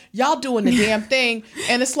y'all. Y'all doing the damn thing.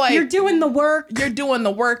 And it's like, You're doing the work. You're doing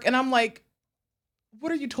the work. And I'm like, what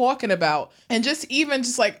are you talking about? And just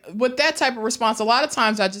like with that type of response, a lot of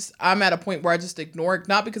times I'm at a point where I just ignore it,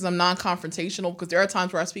 not because I'm non-confrontational, because there are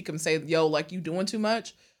times where I speak and say, yo, like, you doing too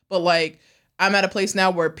much. But like, I'm at a place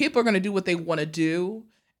now where people are going to do what they want to do.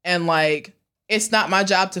 And like, it's not my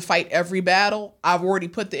job to fight every battle. I've already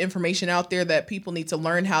put the information out there that people need to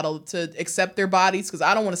learn how to accept their bodies. Because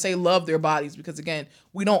I don't want to say love their bodies, because again,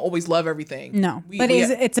 we don't always love everything. No,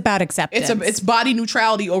 it's about acceptance. It's body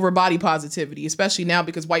neutrality over body positivity, especially now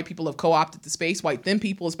because white people have co-opted the space. White thin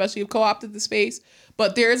people especially have co-opted the space.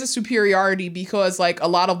 But there is a superiority because like a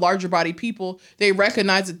lot of larger body people, they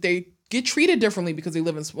recognize that they get treated differently because they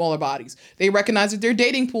live in smaller bodies. They recognize that their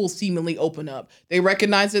dating pools seemingly open up. They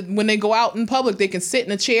recognize that when they go out in public, they can sit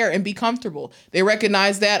in a chair and be comfortable. They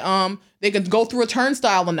recognize that they can go through a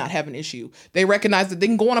turnstile and not have an issue. They recognize that they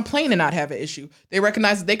can go on a plane and not have an issue. They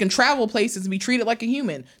recognize that they can travel places and be treated like a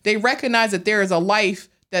human. They recognize that there is a life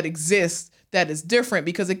that exists that is different,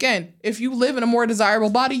 because again, if you live in a more desirable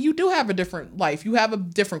body, you do have a different life. You have a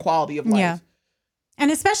different quality of life. Yeah. And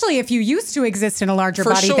especially if you used to exist in a larger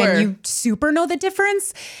body, sure. then you super know the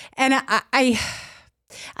difference. And I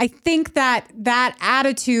think that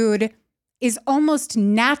attitude is almost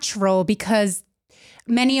natural because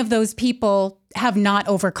many of those people have not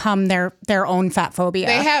overcome their own fat phobia.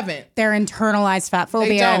 They haven't. Their internalized fat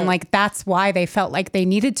phobia. And like, that's why they felt like they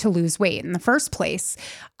needed to lose weight in the first place.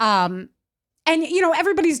 And, you know,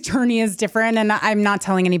 everybody's journey is different. And I'm not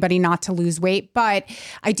telling anybody not to lose weight. But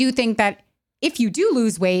I do think that if you do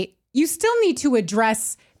lose weight, you still need to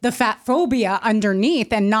address the fat phobia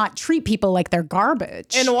underneath and not treat people like they're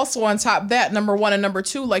garbage. And also on top of that, number one and number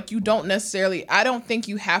two, like, you don't necessarily, I don't think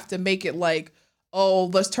you have to make it like, oh,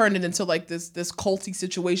 let's turn it into like this culty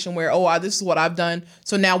situation where, oh, this is what I've done,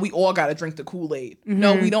 so now we all got to drink the Kool-Aid. Mm-hmm.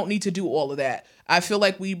 No, we don't need to do all of that. I feel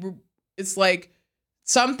like it's like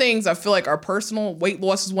some things I feel like are personal. Weight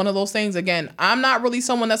loss is one of those things. Again, I'm not really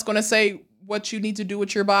someone that's going to say what you need to do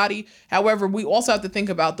with your body. However, we also have to think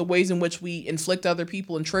about the ways in which we inflict other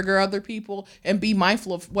people and trigger other people, and be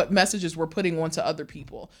mindful of what messages we're putting onto other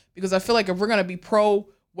people. Because I feel like if we're going to be pro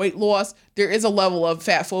weight loss, there is a level of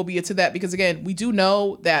fat phobia to that, because again, we do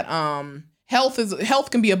know that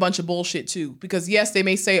health can be a bunch of bullshit too. Because yes, they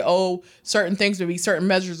may say, oh, certain things would be certain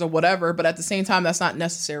measures or whatever, but at the same time, that's not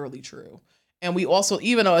necessarily true. And we also,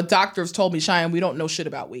 even though a doctor has told me, Cheyenne, we don't know shit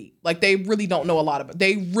about weight. Like, they really don't know a lot about it.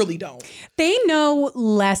 They really don't. They know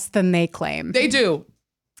less than they claim. They do.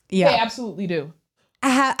 Yeah. They absolutely do.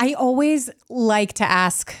 I always like to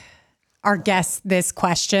ask our guests this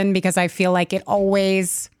question because I feel like it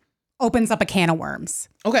always opens up a can of worms.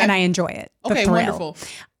 Okay. And I enjoy it. Okay, wonderful.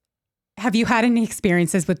 Have you had any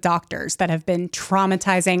experiences with doctors that have been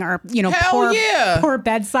traumatizing, or, you know, poor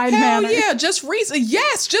bedside manner? Hell yeah. Just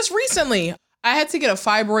recently. I had to get a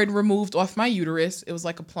fibroid removed off my uterus. It was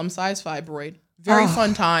like a plum-sized fibroid. Very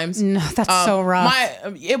fun times. No, that's so rough.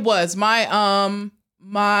 It was. My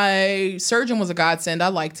surgeon was a godsend. I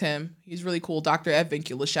liked him. He's really cool. Dr. Ed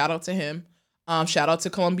Vincula. Shout out to him. Shout out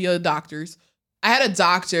to Columbia Doctors. I had a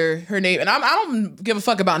doctor, her name, and I don't give a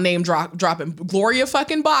fuck about name dropping. Gloria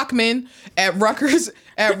fucking Bachman at Rutgers.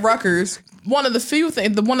 One of the things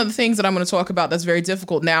that I'm going to talk about that's very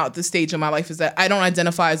difficult now at this stage in my life is that I don't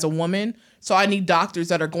identify as a woman. So I need doctors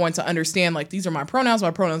that are going to understand, like, these are my pronouns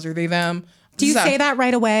are they, them. Do you say that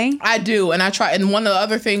right away? I do. And I try. And one of the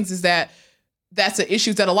other things is that's an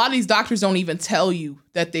issue that a lot of these doctors don't even tell you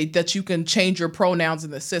that you can change your pronouns in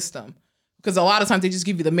the system. Because a lot of times they just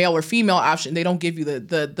give you the male or female option. They don't give you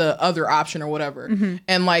the other option or whatever.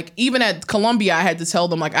 And like, even at Columbia, I had to tell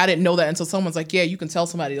them, like, I didn't know that until someone's like, yeah, you can tell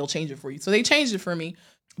somebody, they'll change it for you. So they changed it for me.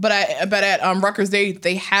 But at Rutgers,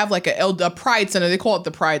 they have like a Pride Center. They call it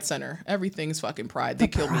the Pride Center. Everything's fucking Pride. They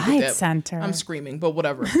killed me with that. Pride Center. I'm screaming, but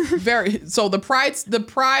whatever. So the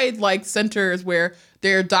Pride like center is where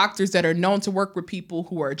there are doctors that are known to work with people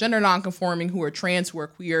who are gender nonconforming, who are trans, who are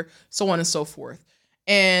queer, so on and so forth.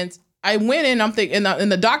 And I went in, I'm thinking,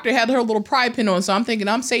 and the doctor had her little pride pin on, so I'm thinking,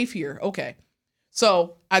 I'm safe here. Okay.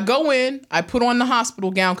 So I go in, I put on the hospital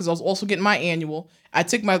gown because I was also getting my annual. I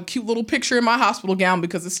took my cute little picture in my hospital gown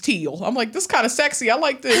because it's teal. I'm like, this kind of sexy. I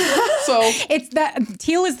like this. So it's that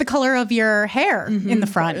teal is the color of your hair in the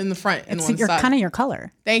front. In the front. It's kind of your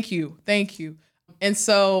color. Thank you. And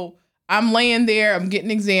so I'm laying there, I'm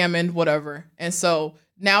getting examined, whatever. And so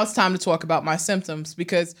now it's time to talk about my symptoms,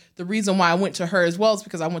 because the reason why I went to her as well is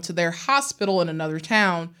because I went to their hospital in another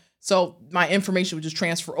town. So my information would just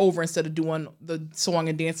transfer over instead of doing the song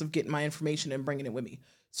and dance of getting my information and bringing it with me.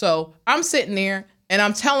 So I'm sitting there and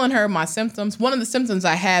I'm telling her my symptoms. One of the symptoms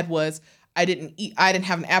I had was I didn't eat. I didn't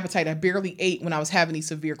have an appetite. I barely ate when I was having these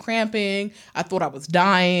severe cramping. I thought I was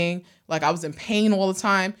dying. Like I was in pain all the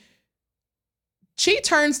time. She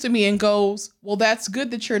turns to me and goes, well, that's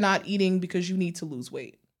good that you're not eating because you need to lose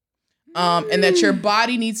weight. And that your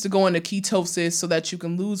body needs to go into ketosis so that you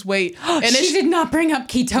can lose weight. And she did not bring up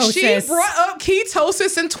ketosis. She brought up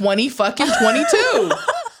ketosis in 2022.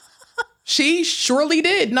 She surely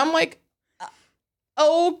did. And I'm like,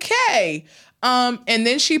 okay. And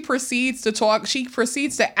then she proceeds to talk. She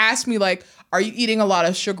proceeds to ask me, like, are you eating a lot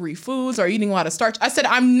of sugary foods? Are you eating a lot of starch? I said,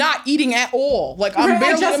 I'm not eating at all. Like,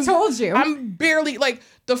 I just told you. I'm barely, like,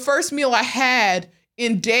 the first meal I had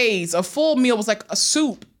in days, a full meal was like a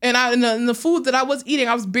soup. And the food that I was eating,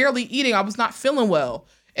 I was barely eating. I was not feeling well.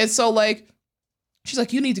 And so, like, she's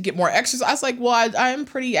like, you need to get more exercise. I was like, well, I am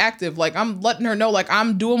pretty active. Like, I'm letting her know, like,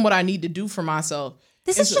 I'm doing what I need to do for myself.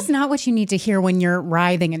 This is just not what you need to hear when you're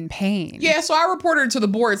writhing in pain. Yeah, so I reported her to the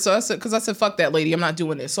board. So I said, fuck that lady, I'm not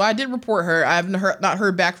doing this. So I did report her. I haven't not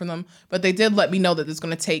heard back from them, but they did let me know that it's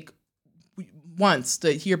going to take once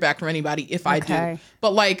to hear back from anybody if I do.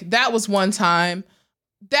 But like, that was one time.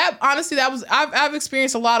 That honestly, I've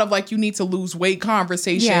experienced a lot of like, you need to lose weight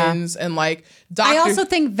conversations and like I also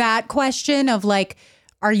think that question of like,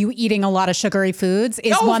 are you eating a lot of sugary foods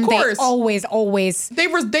is one they always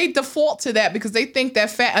they default to that because they think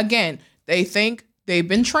that they think they've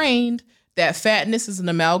been trained that fatness is an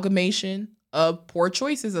amalgamation of poor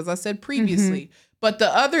choices, as I said previously. But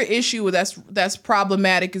the other issue that's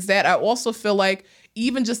problematic is that I also feel like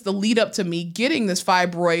even just the lead up to me getting this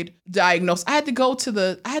fibroid diagnosis, I had to go to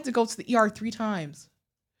the ER 3 times.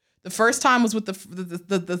 The first time was with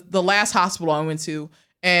the last hospital I went to,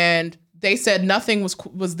 and they said nothing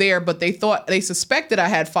was there, but they suspected I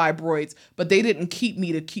had fibroids, but they didn't keep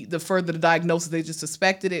me to keep the further the diagnosis. They just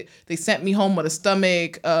suspected it. They sent me home with a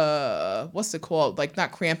stomach, what's it called? Like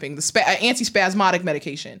not cramping, the antispasmodic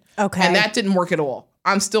medication. Okay. And that didn't work at all.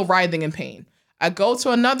 I'm still writhing in pain. I go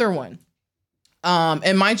to another one.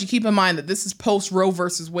 And mind you, keep in mind that this is post Roe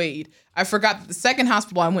versus Wade. I forgot that the second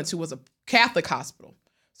hospital I went to was a Catholic hospital.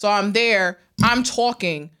 So I'm there, I'm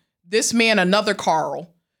talking, this man, another Carl,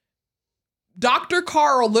 Dr.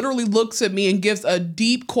 Carl literally looks at me and gives a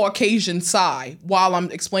deep Caucasian sigh while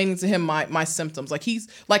I'm explaining to him my symptoms. Like he's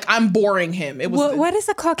like, I'm boring him. It was what is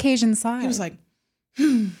a Caucasian sigh? He was like,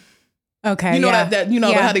 Okay, you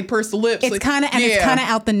know how they purse the lips. It's kind of it's kind of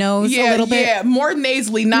out the nose a little bit. Yeah, more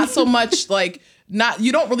nasally, not so much like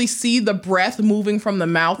you don't really see the breath moving from the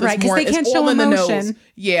mouth. It's right, because they can't show in emotion. The nose.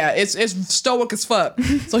 Yeah, it's stoic as fuck.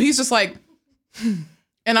 So he's just like.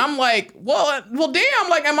 And I'm like, well, damn,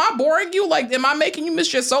 like, am I boring you? Like, am I making you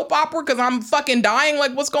miss your soap opera because I'm fucking dying?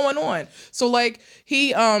 Like, what's going on? So, like,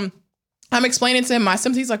 I'm explaining to him my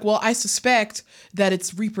symptoms. He's like, well, I suspect that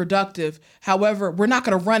it's reproductive. However, we're not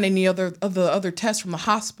going to run any other tests from the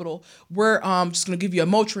hospital. We're just going to give you a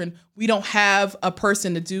Motrin. We don't have a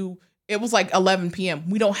person to do. It was like 11 p.m.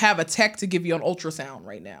 We don't have a tech to give you an ultrasound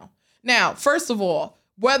right now. Now, first of all,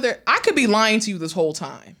 whether I could be lying to you this whole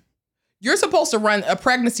time. You're supposed to run a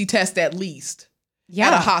pregnancy test at least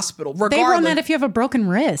at a hospital. Regardless, they run that if you have a broken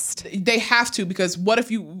wrist. They have to, because what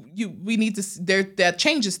if we need to, that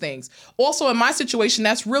changes things. Also, in my situation,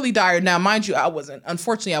 that's really dire. Now, mind you,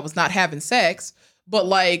 unfortunately, I was not having sex, but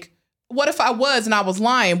like, what if I was and I was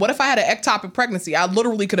lying? What if I had an ectopic pregnancy? I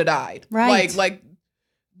literally could have died. Right. Like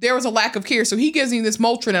there was a lack of care. So he gives me this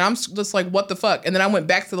Motrin and I'm just like, what the fuck? And then I went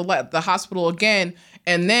back to the hospital again.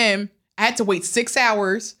 And then I had to wait 6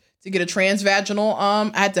 hours to get a transvaginal,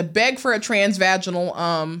 I had to beg for a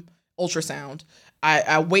transvaginal ultrasound.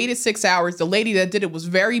 I waited 6 hours. The lady that did it was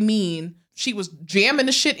very mean. She was jamming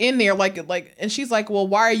the shit in there and she's like, well,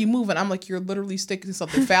 why are you moving? I'm like, you're literally sticking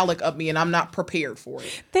something phallic up me and I'm not prepared for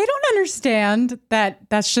it. They don't understand that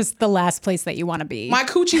that's just the last place that you want to be. My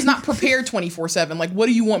coochie's not prepared 24/7. Like, what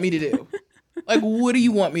do you want me to do? Like, what do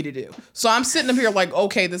you want me to do? So I'm sitting up here like,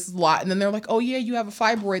 okay, this is a lot. And then they're like, oh yeah, you have a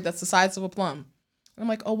fibroid that's the size of a plum. And I'm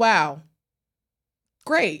like, oh wow.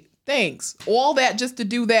 Great. Thanks. All that just to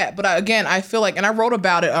do that. But I feel like, and I wrote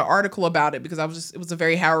about it, an article about it, because it was a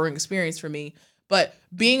very harrowing experience for me. But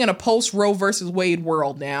being in a post Roe versus Wade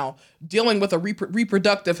world now, dealing with a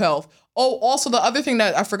reproductive health. Oh, also the other thing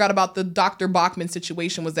that I forgot about the Dr. Bachman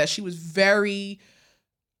situation was that she was very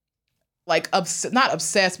not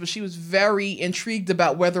obsessed, but she was very intrigued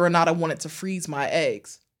about whether or not I wanted to freeze my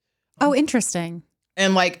eggs. Oh, interesting.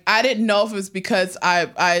 And like, I didn't know if it was because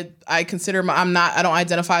I consider I don't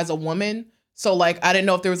identify as a woman. So like, I didn't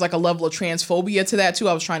know if there was like a level of transphobia to that too.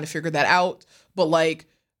 I was trying to figure that out. But like,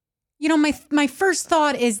 you know, my first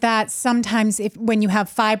thought is that sometimes when you have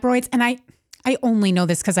fibroids, and I only know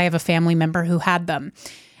this because I have a family member who had them,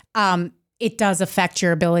 it does affect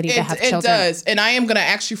your ability to have children. It does. And I am going to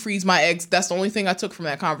actually freeze my eggs. That's the only thing I took from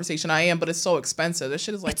that conversation. But it's so expensive. This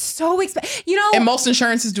shit is like... It's so expensive. You know... And most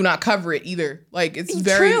insurances do not cover it either. Like, it's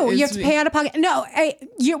very... True. You have to pay out of pocket. No,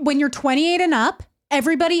 when you're 28 and up,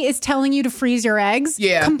 everybody is telling you to freeze your eggs.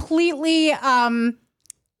 Yeah. Completely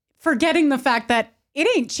forgetting the fact that it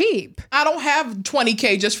ain't cheap. I don't have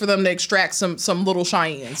 $20K just for them to extract some little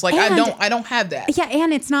Cheyennes. Like, I don't have that. Yeah,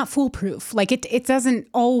 and it's not foolproof. Like it doesn't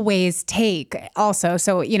always take also.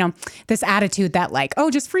 So, you know, this attitude that like, oh,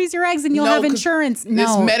 just freeze your eggs and you'll have insurance. No.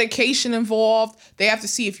 There's medication involved. They have to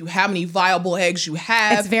see if you how many viable eggs you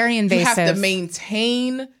have. It's very invasive. You have to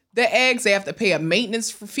maintain the eggs. They have to pay a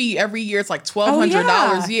maintenance fee every year. It's like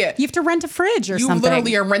 $1,200. Yeah. You have to rent a fridge or something. You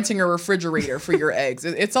literally are renting a refrigerator for your eggs.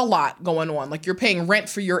 It's a lot going on. Like, you're paying rent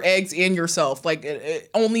for your eggs and yourself. Like,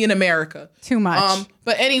 only in America. Too much.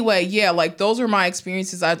 But anyway, yeah, like, those are my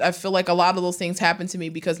experiences. I feel like a lot of those things happen to me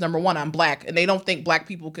because, number one, I'm Black, and they don't think Black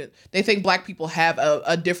people they think Black people have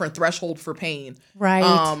a different threshold for pain.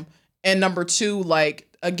 Right. And number two, like,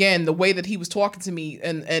 again, the way that he was talking to me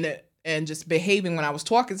and just behaving when I was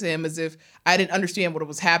talking to him as if I didn't understand what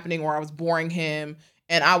was happening or I was boring him.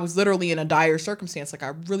 And I was literally in a dire circumstance. Like,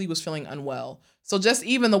 I really was feeling unwell. So just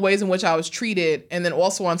even the ways in which I was treated. And then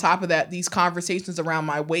also on top of that, these conversations around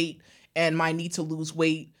my weight and my need to lose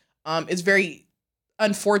weight is very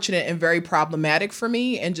unfortunate and very problematic for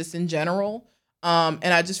me and just in general. And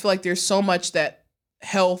I just feel like there's so much that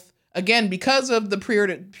health, again, because of the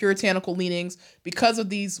puritanical leanings, because of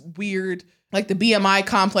these weird, like the BMI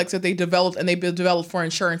complex that they developed, and they developed for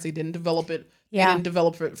insurance. They didn't develop it. Yeah. They didn't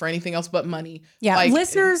develop it for anything else but money. Yeah. Like,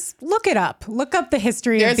 listeners, look it up. Look up the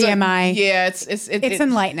history of BMI. It's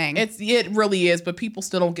enlightening. It really is, but people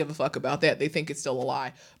still don't give a fuck about that. They think it's still a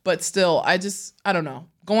lie. But still, I don't know.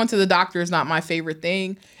 Going to the doctor is not my favorite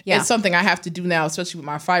thing. Yeah. It's something I have to do now, especially with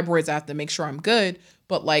my fibroids. I have to make sure I'm good.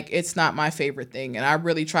 But like, it's not my favorite thing. And I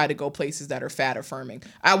really try to go places that are fat affirming.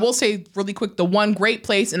 I will say really quick, the one great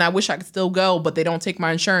place, and I wish I could still go, but they don't take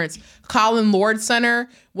my insurance. Colin Lord Center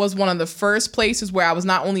was one of the first places where I was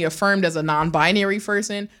not only affirmed as a non-binary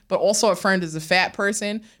person, but also affirmed as a fat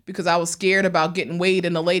person because I was scared about getting weighed.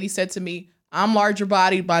 And the lady said to me, I'm larger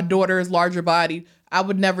bodied. My daughter is larger bodied. I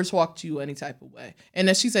would never talk to you any type of way. And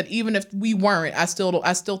then she said, even if we weren't, I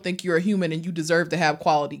still think you're a human and you deserve to have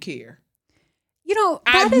quality care. You know,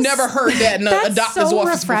 I've never heard that in a doctor's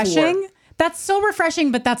office before. That's so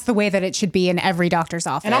refreshing, but that's the way that it should be in every doctor's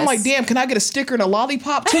office. And I'm like, damn, can I get a sticker and a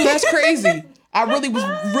lollipop too? That's crazy. I really was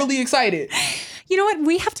really excited. You know what?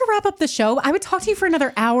 We have to wrap up the show. I would talk to you for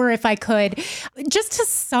another hour if I could. Just to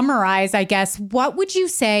summarize, I guess, what would you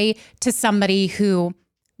say to somebody who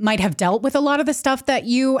might have dealt with a lot of the stuff that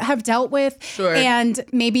you have dealt with? Sure. And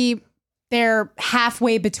maybe they're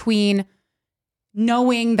halfway between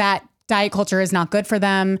knowing that diet culture is not good for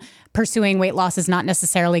them, pursuing weight loss is not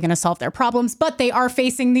necessarily going to solve their problems, but they are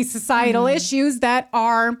facing these societal issues that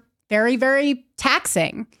are very, very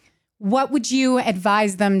taxing. What would you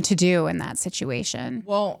advise them to do in that situation?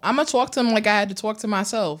 Well, I'm going to talk to them like I had to talk to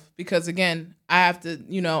myself because, again, I have to,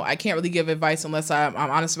 I can't really give advice unless I'm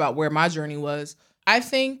honest about where my journey was. I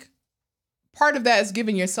think part of that is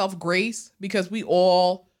giving yourself grace because we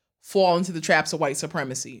all fall into the traps of white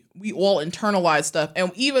supremacy. We all internalize stuff.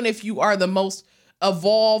 And even if you are the most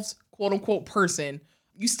evolved, quote unquote, person,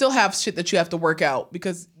 you still have shit that you have to work out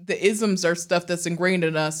because the isms are stuff that's ingrained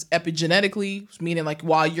in us epigenetically, meaning like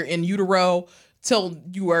while you're in utero till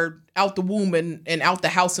you are out the womb and out the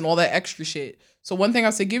house and all that extra shit. So one thing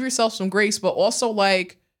I say, give yourself some grace, but also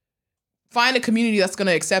like find a community that's going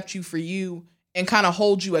to accept you for you and kind of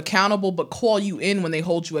hold you accountable, but call you in when they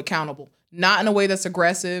hold you accountable. Not in a way that's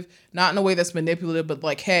aggressive, not in a way that's manipulative, but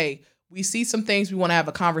like, hey, we see some things, we want to have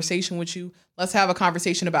a conversation with you. Let's have a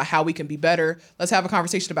conversation about how we can be better. Let's have a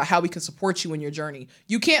conversation about how we can support you in your journey.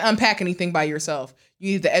 You can't unpack anything by yourself.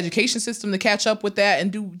 You need the education system to catch up with that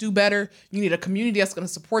and do better. You need a community that's going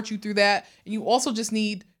to support you through that. And you also just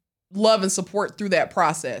need love and support through that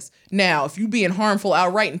process. Now, if you being harmful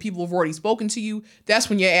outright and people have already spoken to you, that's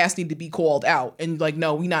when your ass need to be called out and like,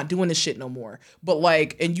 no, we not doing this shit no more. But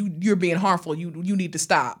like, and you're being harmful, you need to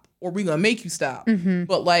stop, or we gonna make you stop.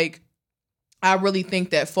 But like, I really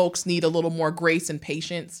think that folks need a little more grace and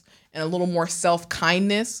patience and a little more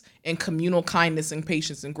self-kindness and communal kindness and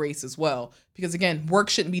patience and grace as well. Because again, work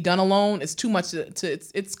shouldn't be done alone. It's too much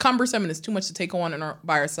it's cumbersome and it's too much to take on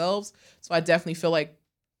by ourselves. So I definitely feel like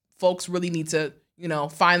folks really need to,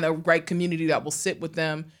 find the right community that will sit with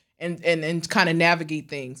them and kind of navigate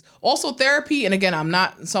things. Also therapy. And again, I'm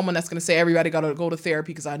not someone that's going to say everybody got to go to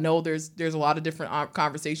therapy, because I know there's a lot of different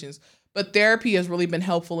conversations, but therapy has really been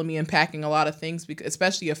helpful in me unpacking a lot of things, because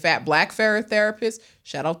especially a fat Black therapist.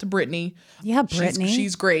 Shout out to Brittany. Yeah, Brittany.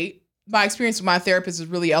 She's great. My experience with my therapist has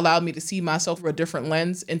really allowed me to see myself through a different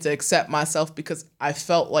lens and to accept myself, because I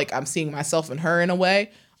felt like I'm seeing myself in her in a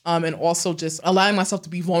way. And also just allowing myself to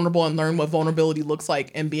be vulnerable and learn what vulnerability looks like,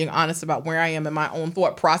 and being honest about where I am in my own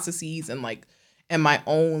thought processes and my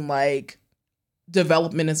own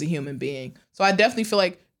development as a human being. So I definitely feel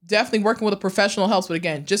like working with a professional helps, but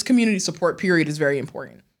again, just community support period is very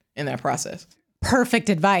important in that process. Perfect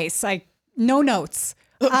advice. No notes.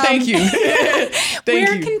 Thank you.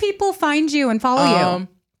 Where can people find you and follow you?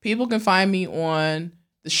 People can find me on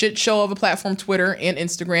the shit show of a platform, Twitter and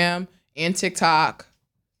Instagram and TikTok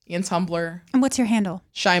and Tumblr. And what's your handle?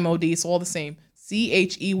 Cheymode. It's all the same.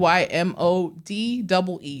 CHEYMODEE.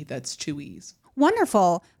 That's 2 E's.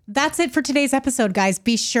 Wonderful. That's it for today's episode, guys.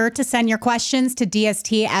 Be sure to send your questions to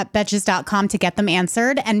dst@betches.com to get them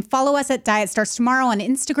answered, and follow us at Diet Starts Tomorrow on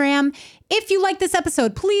Instagram. If you like this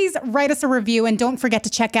episode, please write us a review, and don't forget to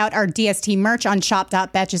check out our DST merch on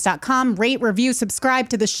shop.betches.com. Rate, review, subscribe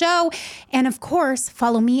to the show, and of course,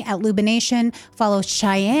 follow me at Lubination, follow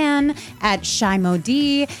Cheyenne at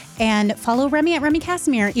Cheymode, and follow Remy at Remy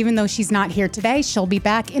Casimir. Even though she's not here today, she'll be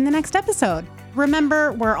back in the next episode.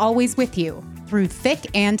 Remember, we're always with you, through thick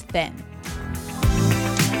and thin.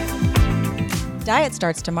 Diet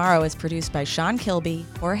Starts Tomorrow is produced by Sean Kilby,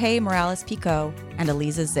 Jorge Morales-Pico, and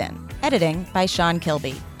Eliza Zinn. Editing by Sean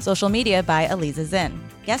Kilby. Social media by Eliza Zinn.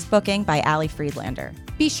 Guest booking by Ali Friedlander.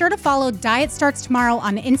 Be sure to follow Diet Starts Tomorrow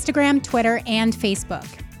on Instagram, Twitter, and Facebook.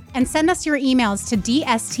 And send us your emails to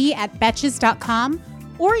dst@betches.com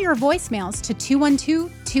or your voicemails to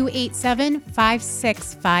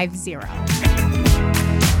 212-287-5650.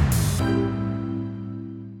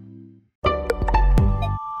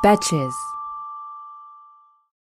 Betches.